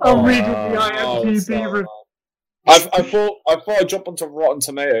 I'm reading the IMDb review. I thought I'd jump onto Rotten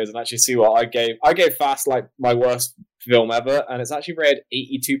Tomatoes and actually see what I gave. I gave Fast like my worst film ever, and it's actually rated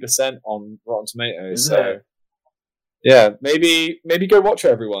 82% on Rotten Tomatoes. So yeah, maybe go watch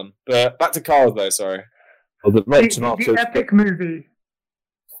it, everyone. But back to Carl though. Sorry. Oh, the The epic movie.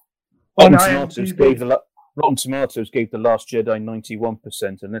 Rotten Tomatoes gave The Last Jedi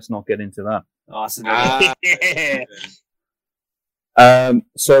 91%, and let's not get into that. Awesome.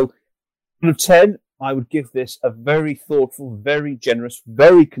 So, out of 10, I would give this a very thoughtful, very generous,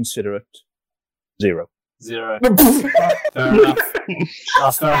 very considerate 0. 0. Fair enough.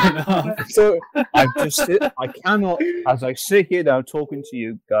 That's fair enough. So, I cannot, as I sit here now talking to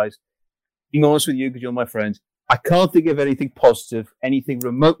you guys, being honest with you because you're my friends, I can't think of anything positive, anything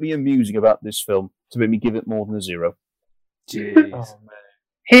remotely amusing about this film to make me give it more than a 0. Jeez. Oh, man.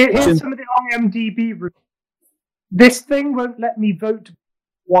 Here's some of the IMDb reviews. This thing won't let me vote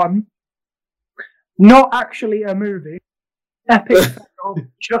 1. Not actually a movie. Epic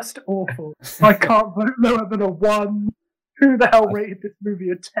film, just awful. I can't vote lower than a 1. Who the hell rated this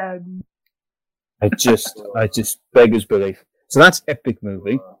movie a 10? I just beggars belief. So that's epic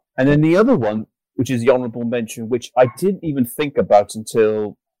movie. And then the other one, which is the honourable mention, which I didn't even think about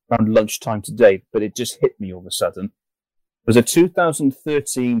until around lunchtime today, but it just hit me all of a sudden, was a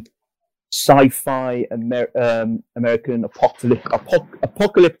 2013 sci-fi American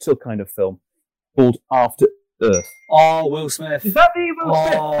apocalyptic kind of film called After Earth. Oh, Will Smith. Is that the Will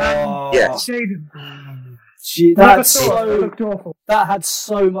Smith? Yes. Jaden. That had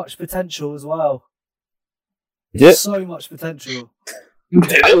so much potential as well. Yeah. So much potential.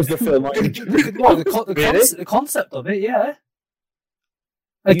 That was the film. The concept of it, yeah.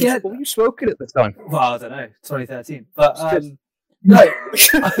 Again, were you smoking at the time? Well, I don't know, 2013. But no.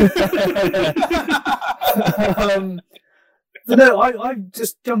 But no, I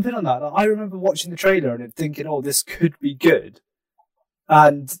just jump in on that. I remember watching the trailer and thinking, "Oh, this could be good,"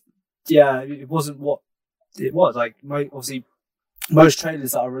 and yeah, it wasn't what it was. Like, obviously, most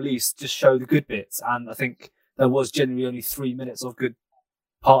trailers that are released just show the good bits, and I think there was generally only 3 minutes of good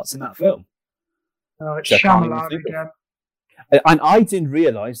parts in that film. Oh, it's Shyamalan again. And I didn't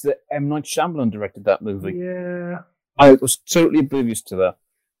realise that M. Night Shyamalan directed that movie. Yeah. I was totally oblivious to that.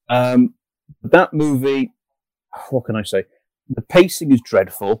 That movie, what can I say? The pacing is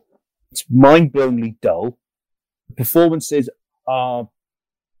dreadful. It's mind-blowingly dull. The performances are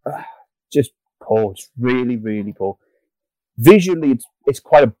just poor. It's really, really poor. Visually, it's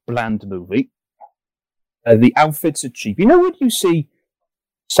quite a bland movie. The outfits are cheap. You know when you see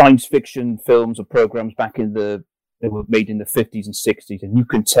science fiction films or programs they were made in the 50s and 60s, and you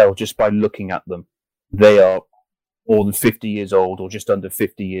can tell just by looking at them, they are more than 50 years old or just under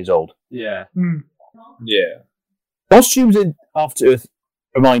 50 years old. Yeah. Yeah. Costumes in After Earth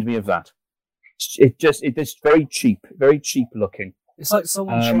remind me of that. It's very cheap looking. It's like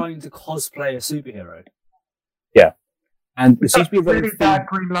someone trying to cosplay a superhero. Yeah. And there seems to be a running really bad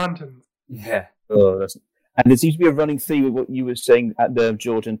Green Lantern. Yeah. And there seems to be a running theme with what you were saying at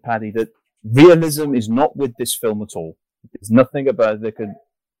George and Paddy, that realism is not with this film at all. There's nothing about it that can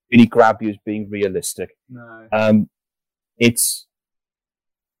really grab you as being realistic. No. It's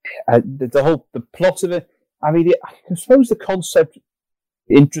the plot of it. I mean, I suppose the concept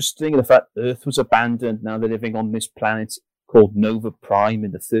interesting, the fact Earth was abandoned. Now they're living on this planet called Nova Prime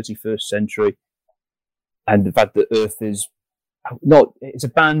in the 31st century, and the fact that Earth is it's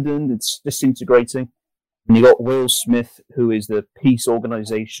abandoned, it's disintegrating. And you got Will Smith, who is the peace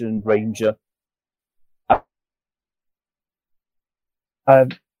organization ranger.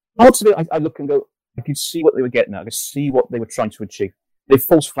 Parts of it, I look and go, I could see what they were getting at. I could see what they were trying to achieve. They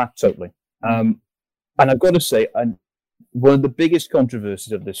falls flat totally. And I've got to say, one of the biggest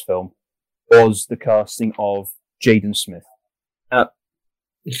controversies of this film was the casting of Jaden Smith.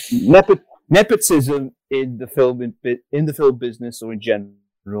 Nepotism in the film business or in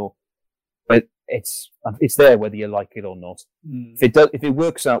general, but it's there whether you like it or not. If it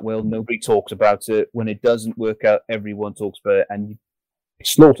works out well, nobody talks about it. When it doesn't work out, everyone talks about it, and you get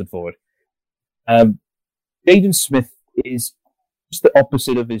slaughtered for it. Jaden Smith is just the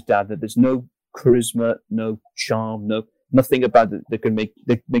opposite of his dad. That there's no charisma, no charm, nothing about it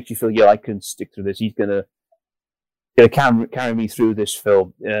that makes you feel, yeah, I can stick through this. He's gonna carry me through this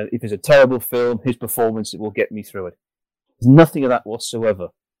film. If it's a terrible film, his performance will get me through it. There's nothing of that whatsoever.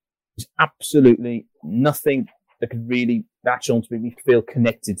 There's absolutely nothing that could really latch on to make me feel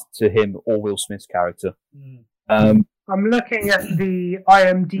connected to him or Will Smith's character. I'm looking at the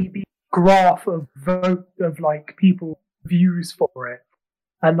IMDb graph of vote of like people views for it,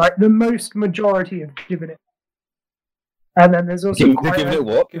 and like the most majority have given it. And then there's also Giving it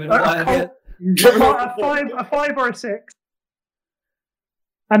what? a 5 or a 6.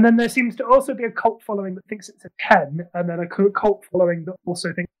 And then there seems to also be a cult following that thinks it's a 10, and then a cult following that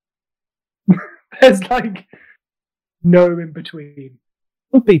also thinks there's like no in between.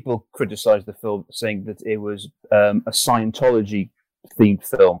 Some people criticised the film, saying that it was a Scientology-themed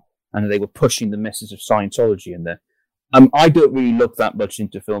film, and they were pushing the message of Scientology in there. I don't really look that much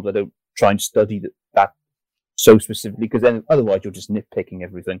into films. I don't try and study that so specifically, because then otherwise you're just nitpicking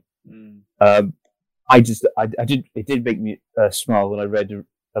everything. It did make me smile when I read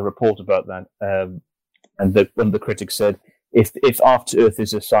a report about that, and one of the critics said, if After Earth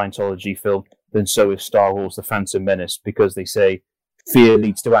is a Scientology film, then so is Star Wars: The Phantom Menace, because they say fear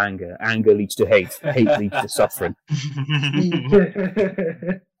leads to anger, anger leads to hate, hate leads to suffering.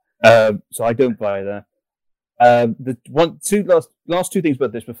 So I don't buy that. The last two things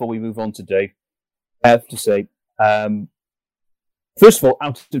about this before we move on to Dave. I have to say, first of all,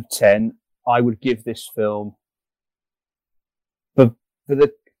 out of 10, I would give this film, for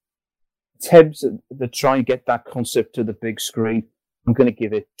the attempts that try and get that concept to the big screen, I'm going to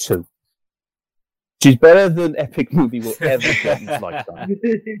give it 2. Which is better than epic movie will ever get in its lifetime.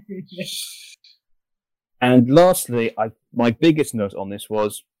 And lastly, my biggest note on this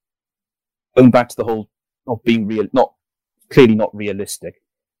was, going back to the whole not being clearly not realistic.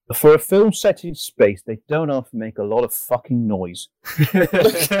 For a film set in space, they don't often make a lot of fucking noise.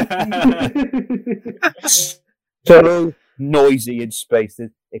 So noisy in space.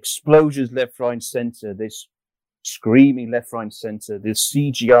 There's explosions left, right, and centre. There's screaming left, right, and centre. The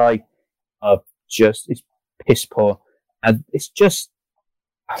CGI it's piss poor. And it's just,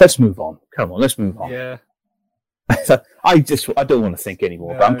 let's move on. Come on, let's move on. Yeah. I don't want to think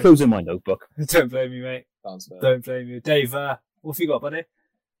anymore, but I'm closing my notebook. Don't blame me, mate. Don't blame you. Dave, what have you got, buddy?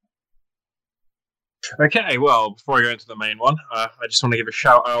 Okay, well, before I go into the main one, I just want to give a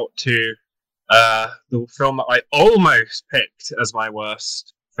shout out to the film that I almost picked as my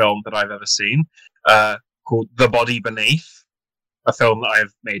worst film that I've ever seen, called The Body Beneath, a film that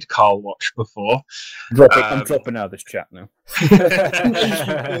I've made Carl watch before. I'm dropping out of this chat now.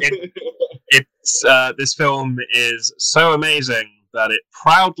 This film is so amazing that it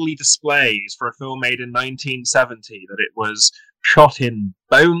proudly displays, for a film made in 1970, that it was shot in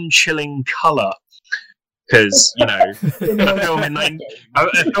bone-chilling colour. Because, you know, a film in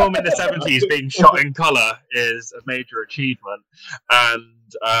the 70s being shot in colour is a major achievement. And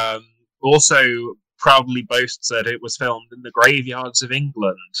also proudly boasts that it was filmed in the graveyards of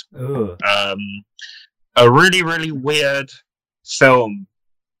England. A really, really weird film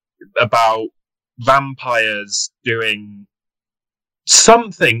about vampires doing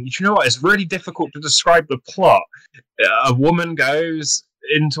something. You know what? It's really difficult to describe the plot. A woman goes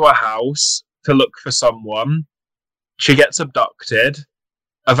into a house to look for someone. She gets abducted.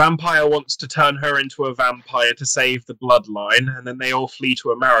 A vampire wants to turn her into a vampire to save the bloodline, and then they all flee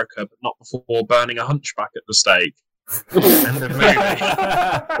to America, but not before burning a hunchback at the stake. End of movie.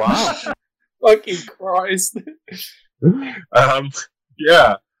 Wow. Fucking Christ.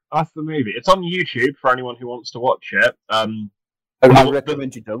 Yeah, that's the movie. It's on YouTube for anyone who wants to watch it. I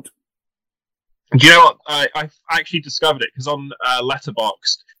recommend you don't. Do you know what? I actually discovered it because on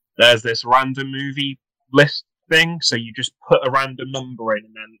Letterboxd, there's this random movie list thing. So you just put a random number in,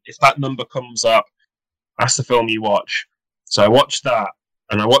 and then if that number comes up, that's the film you watch. So I watched that,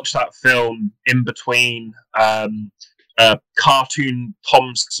 and I watched that film in between a cartoon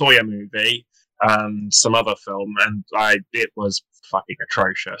Tom Sawyer movie and some other film, and it was fucking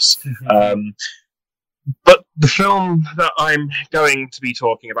atrocious. But the film that I'm going to be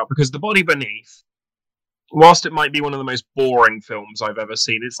talking about, because The Body Beneath, whilst it might be one of the most boring films I've ever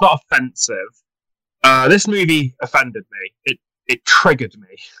seen, it's not offensive. This movie offended me. It triggered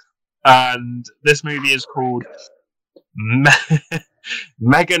me. And this movie is called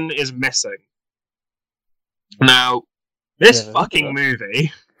Megan is Missing. Now, this fucking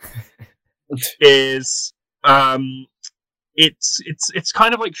movie is it's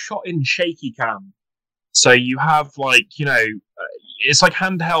kind of like shot in shaky cam. So you have like, you know, it's like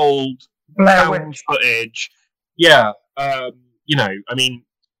handheld found footage. Yeah, you know, I mean,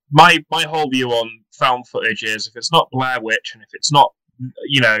 my whole view on found footage is if it's not Blair Witch and if it's not,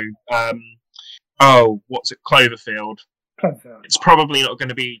 you know, Cloverfield, it's probably not going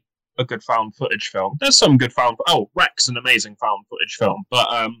to be a good found footage film. There's some good Wreck's an amazing found footage film, but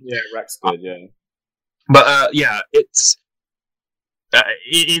yeah, Wreck's good, yeah. But yeah, it's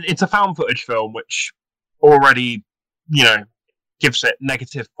a found footage film which already, you know, gives it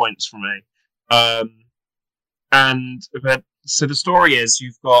negative points for me. So the story is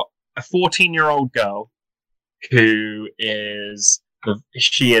you've got a 14-year-old girl who is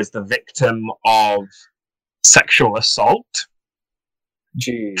the victim of sexual assault,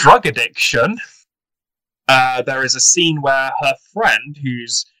 drug addiction. There is a scene where her friend,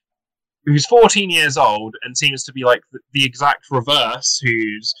 who's 14 years old and seems to be like the exact reverse,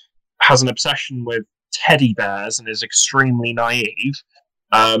 has an obsession with teddy bears and is extremely naive.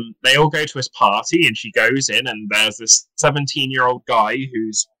 They all go to his party and she goes in, and there's this 17-year-old guy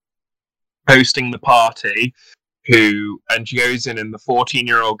who's hosting the party, and she goes in and the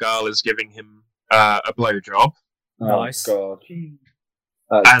 14-year-old girl is giving him a blowjob. Nice. Oh,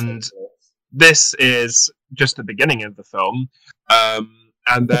 God. And this is just the beginning of the film.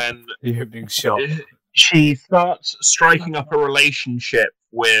 And then The opening shot. she starts striking up a relationship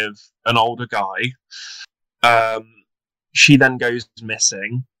with an older guy. She then goes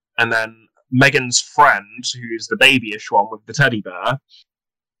missing, and then Megan's friend, who's the babyish one with the teddy bear,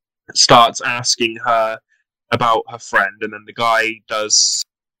 starts asking her about her friend, and then the guy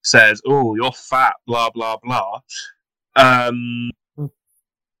says, "Oh, you're fat," blah blah blah, and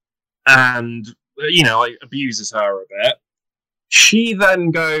abuses her a bit. She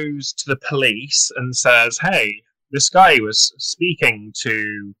then goes to the police and says, "Hey, this guy was speaking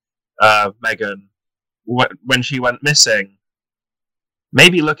to Megan when she went missing.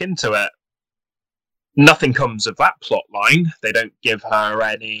 Maybe look into it." Nothing comes of that plot line. They don't give her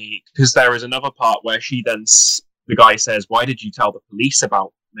any, because there is another part where the guy says, "Why did you tell the police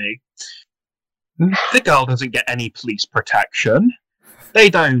about me?" The girl doesn't get any police protection. They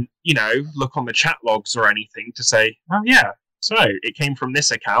don't, look on the chat logs or anything to say, "Oh yeah, so it came from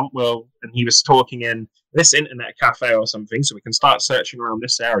this account. Well, and he was talking in this internet cafe or something, so we can start searching around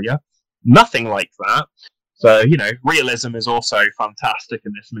this area." Nothing like that. So, realism is also fantastic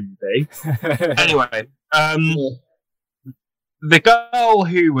in this movie. Anyway, the girl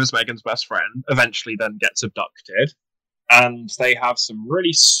who was Megan's best friend eventually then gets abducted, and they have some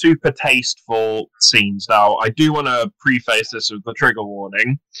really super tasteful scenes. Now, I do want to preface this with the trigger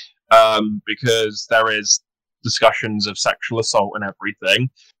warning, because there is discussions of sexual assault and everything.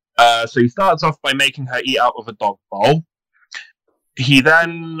 So he starts off by making her eat out of a dog bowl. He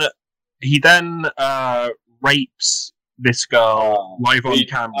then rapes this girl live on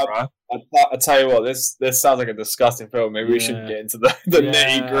camera. I tell you what, this sounds like a disgusting film. Maybe we shouldn't get into the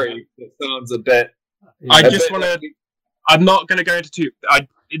nitty gritty. It sounds a bit. I'm not going to go into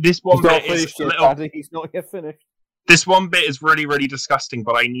this one bit is a little. He's not yet finished. This one bit is really, really disgusting,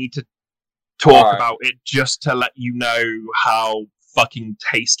 but I need to talk about it just to let you know how fucking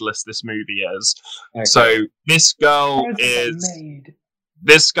tasteless this movie is. Okay. So this girl is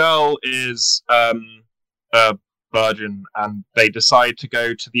a virgin, and they decide to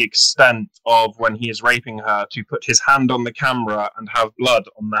go to the extent of, when he is raping her, to put his hand on the camera and have blood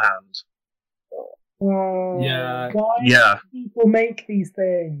on the hand. Why do people make these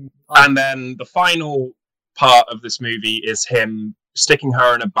things? And then the final part of this movie is him sticking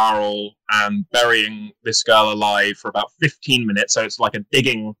her in a barrel and burying this girl alive for about 15 minutes. So it's like a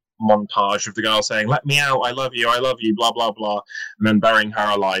digging montage of the girl saying, "Let me out, I love you, blah blah blah," and then burying her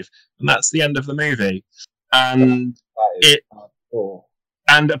alive. And that's the end of the movie. And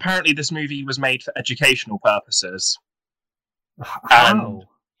and apparently this movie was made for educational purposes. How?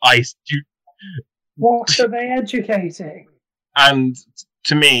 What are they educating? And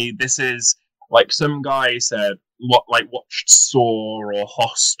to me, this is like, some guy said, watched Saw or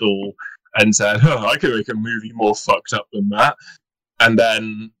Hostel and said, "Oh, I could make a movie more fucked up than that." And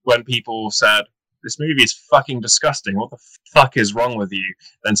then when people said, "This movie is fucking disgusting, what the fuck is wrong with you?"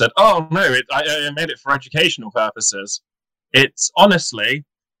 then said, "Oh no, I made it for educational purposes." It's honestly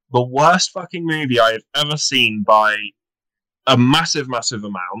the worst fucking movie I've ever seen by a massive, massive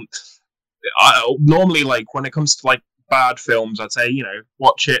amount. Normally, like, when it comes to like bad films, I'd say,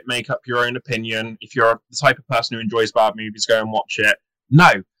 watch it, make up your own opinion. If you're the type of person who enjoys bad movies, go and watch it.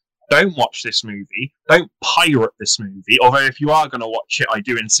 No, don't watch this movie. Don't pirate this movie. Although if you are going to watch it, I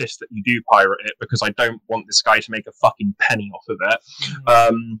do insist that you do pirate it, because I don't want this guy to make a fucking penny off of it.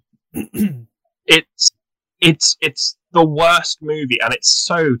 It's the worst movie, and it's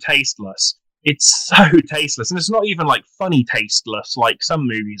so tasteless. It's so tasteless, and it's not even like funny tasteless like some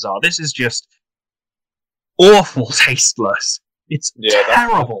movies are. This is just awful tasteless. It's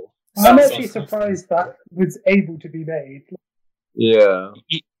terrible. I'm actually surprised that was able to be made. Yeah.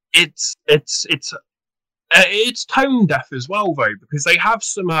 It's tone deaf as well, though, because they have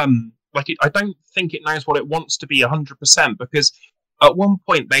some I don't think it knows what it wants to be 100%, because at one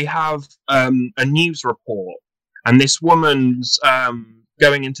point they have a news report and this woman's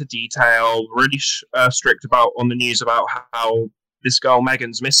going into detail, really strict about on the news about how this girl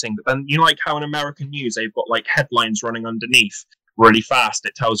Megan's missing. But then, you know, like how in American news they've got like headlines running underneath really fast.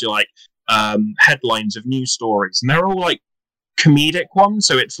 It tells you like headlines of news stories, and they're all like comedic ones.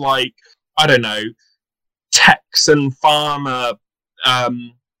 So it's like, I don't know, Texan farmer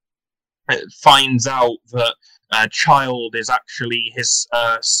finds out that a child is actually his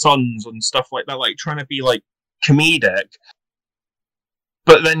son's and stuff like that, like trying to be like comedic.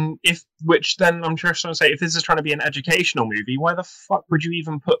 But then, I'm just trying to say, if this is trying to be an educational movie, why the fuck would you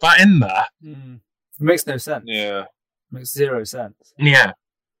even put that in there? It makes no sense. Yeah. It makes zero sense. Yeah.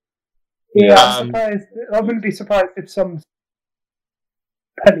 Yeah, I'm surprised. I wouldn't be surprised if some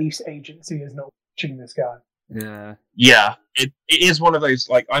police agency is not watching this guy. Yeah. Yeah. It is one of those,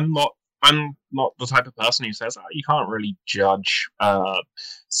 like, I'm not the type of person who says, you can't really judge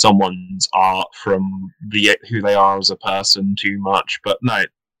someone's art from who they are as a person too much. But no,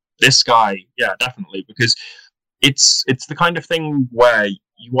 this guy, yeah, definitely, because it's the kind of thing where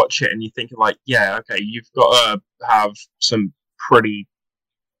you watch it and you think like, yeah, okay, you've got to have some pretty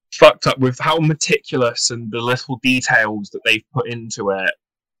fucked up with how meticulous and the little details that they've put into it.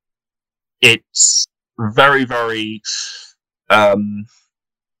 It's very, very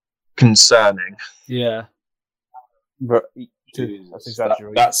concerning. Yeah. But that's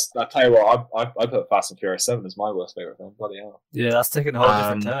exaggerated. I tell you what, I put Fast and Furious 7 as my worst favourite film. Bloody hell. Yeah, that's taking a whole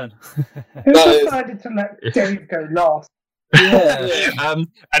different turn. Who decided to let Dave go last? Yeah. And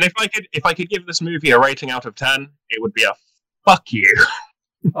if I could give this movie a rating out of 10, it would be a fuck you.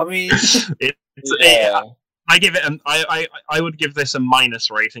 I mean, I give it I would give this a minus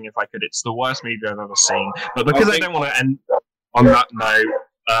rating if I could. It's the worst movie I've ever seen. But because I don't want to end on that note,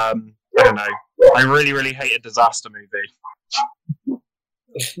 I don't know. I really, really hate a disaster movie.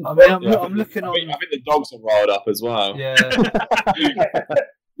 I mean, I'm looking on. I think the dogs are riled up as well. Yeah.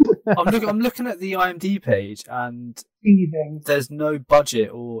 I'm looking at the IMDb page, and there's no budget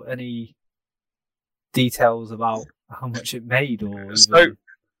or any details about how much it made, or so.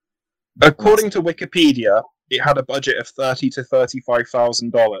 According to Wikipedia, it had a budget of $30,000 to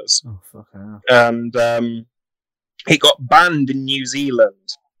 $35,000. Oh fucking hell! And it got banned in New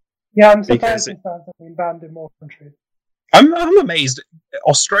Zealand. Yeah, I'm surprised it hasn't been banned in more countries. I'm amazed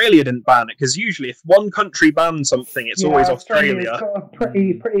Australia didn't ban it, because usually if one country bans something, it's always Australia. Got a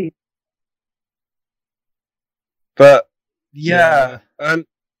pretty. But yeah,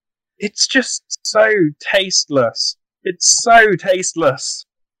 it's just so tasteless. It's so tasteless.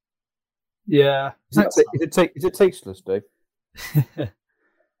 Yeah. Is it tasteless, Dave?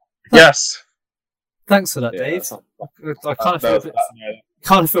 Yes. Thanks for that, Dave. I kind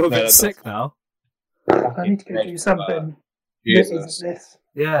of feel a bit sick now. I need to go do something. Jesus.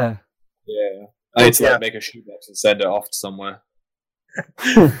 Yeah. Yeah. I need to make a shoebox and send it off to somewhere.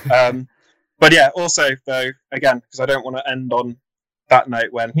 But yeah, also though, again, because I don't want to end on that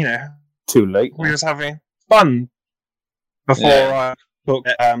note when, you know, too late. We was having fun before I booked.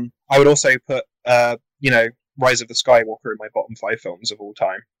 I would also put, Rise of the Skywalker in my bottom 5 films of all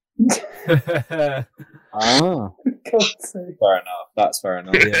time. Fair enough. That's fair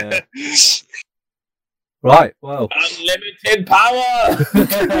enough. Yeah. Right. Well. Unlimited power.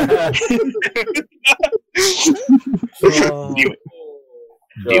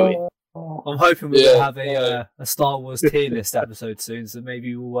 Do it. I'm hoping we'll have a Star Wars tier list episode soon, so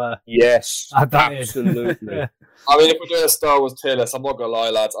maybe we'll yes, add that absolutely. In. I mean, if we're doing a Star Wars tier list, I'm not gonna lie,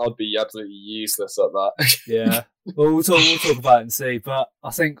 lads, I'd be absolutely useless at that. Yeah, well, we'll talk about it and see. But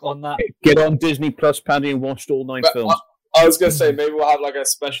I think on that, get on Disney Plus, Paddy, and watched all 9 films. I was gonna say maybe we'll have like a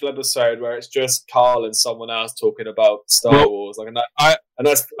special episode where it's just Carl and someone else talking about Star Wars, like a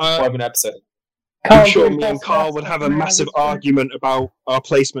nice 5-minute episode. I'm sure me and Carl would have a massive argument about our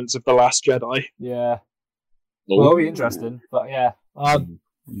placements of The Last Jedi. Yeah. Well, it'll be interesting, but yeah. I'll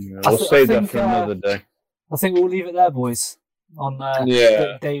save that for another day. I think we'll leave it there, boys. On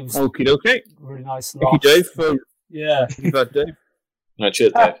Dave's okay. really nice laugh. Thank you, Dave. Yeah. Thank you for that, Dave. No,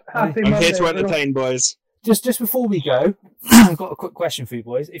 cheers, Dave. I'm here to entertain, boys. Just before we go, I've got a quick question for you,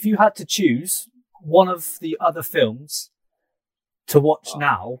 boys. If you had to choose one of the other films to watch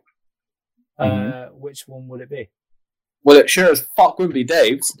now, which one would it be? Well, it sure as fuck wouldn't be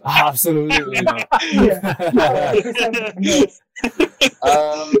Dave's. Absolutely not. If I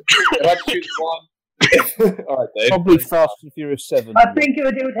had to choose one, all right, Dave. Probably Fast and Furious 7. I think it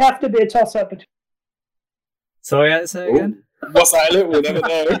would have to be a toss-up between. Sorry, say it again. What's that? We'll never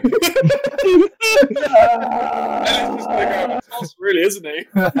know. Elliot's just going to go toss, really, isn't he?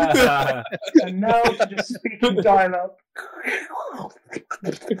 And now to just speak in dial-up.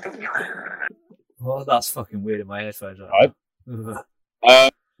 Well, Oh, that's fucking weird in my headphones. Right?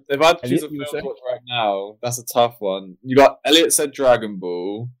 If I had to choose a Elliot, you film were to watch right now, that's a tough one. You got Elliot said Dragon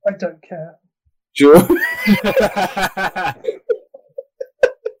Ball. I don't care. George.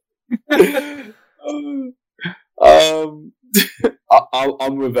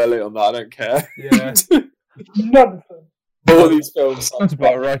 I'm with Elliot on that. I don't care. Yeah. None of them. All these films. That's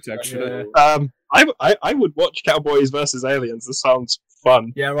about right, actually. Yeah. I would watch Cowboys versus Aliens. This sounds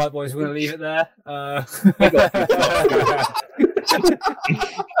fun. Yeah, right, boys. We're gonna leave it there.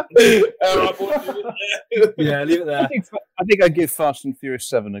 Yeah, leave it there. I think I'd give Fast and Furious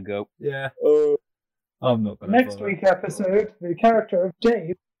 7 a go. Yeah. I'm not gonna. Next bother. week episode, the character of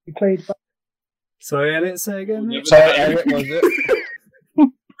Dave, he played by Sorry, Elliot. Say again. mate? Sorry, Eric, was it?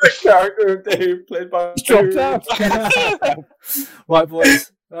 The character of Dave played by Dropped out. Right,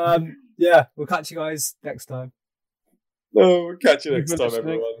 boys. Yeah, we'll catch you guys next time. No, we'll catch you next You've time, been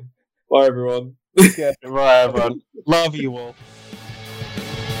listening. everyone. Bye, everyone. Bye, everyone. Love you all.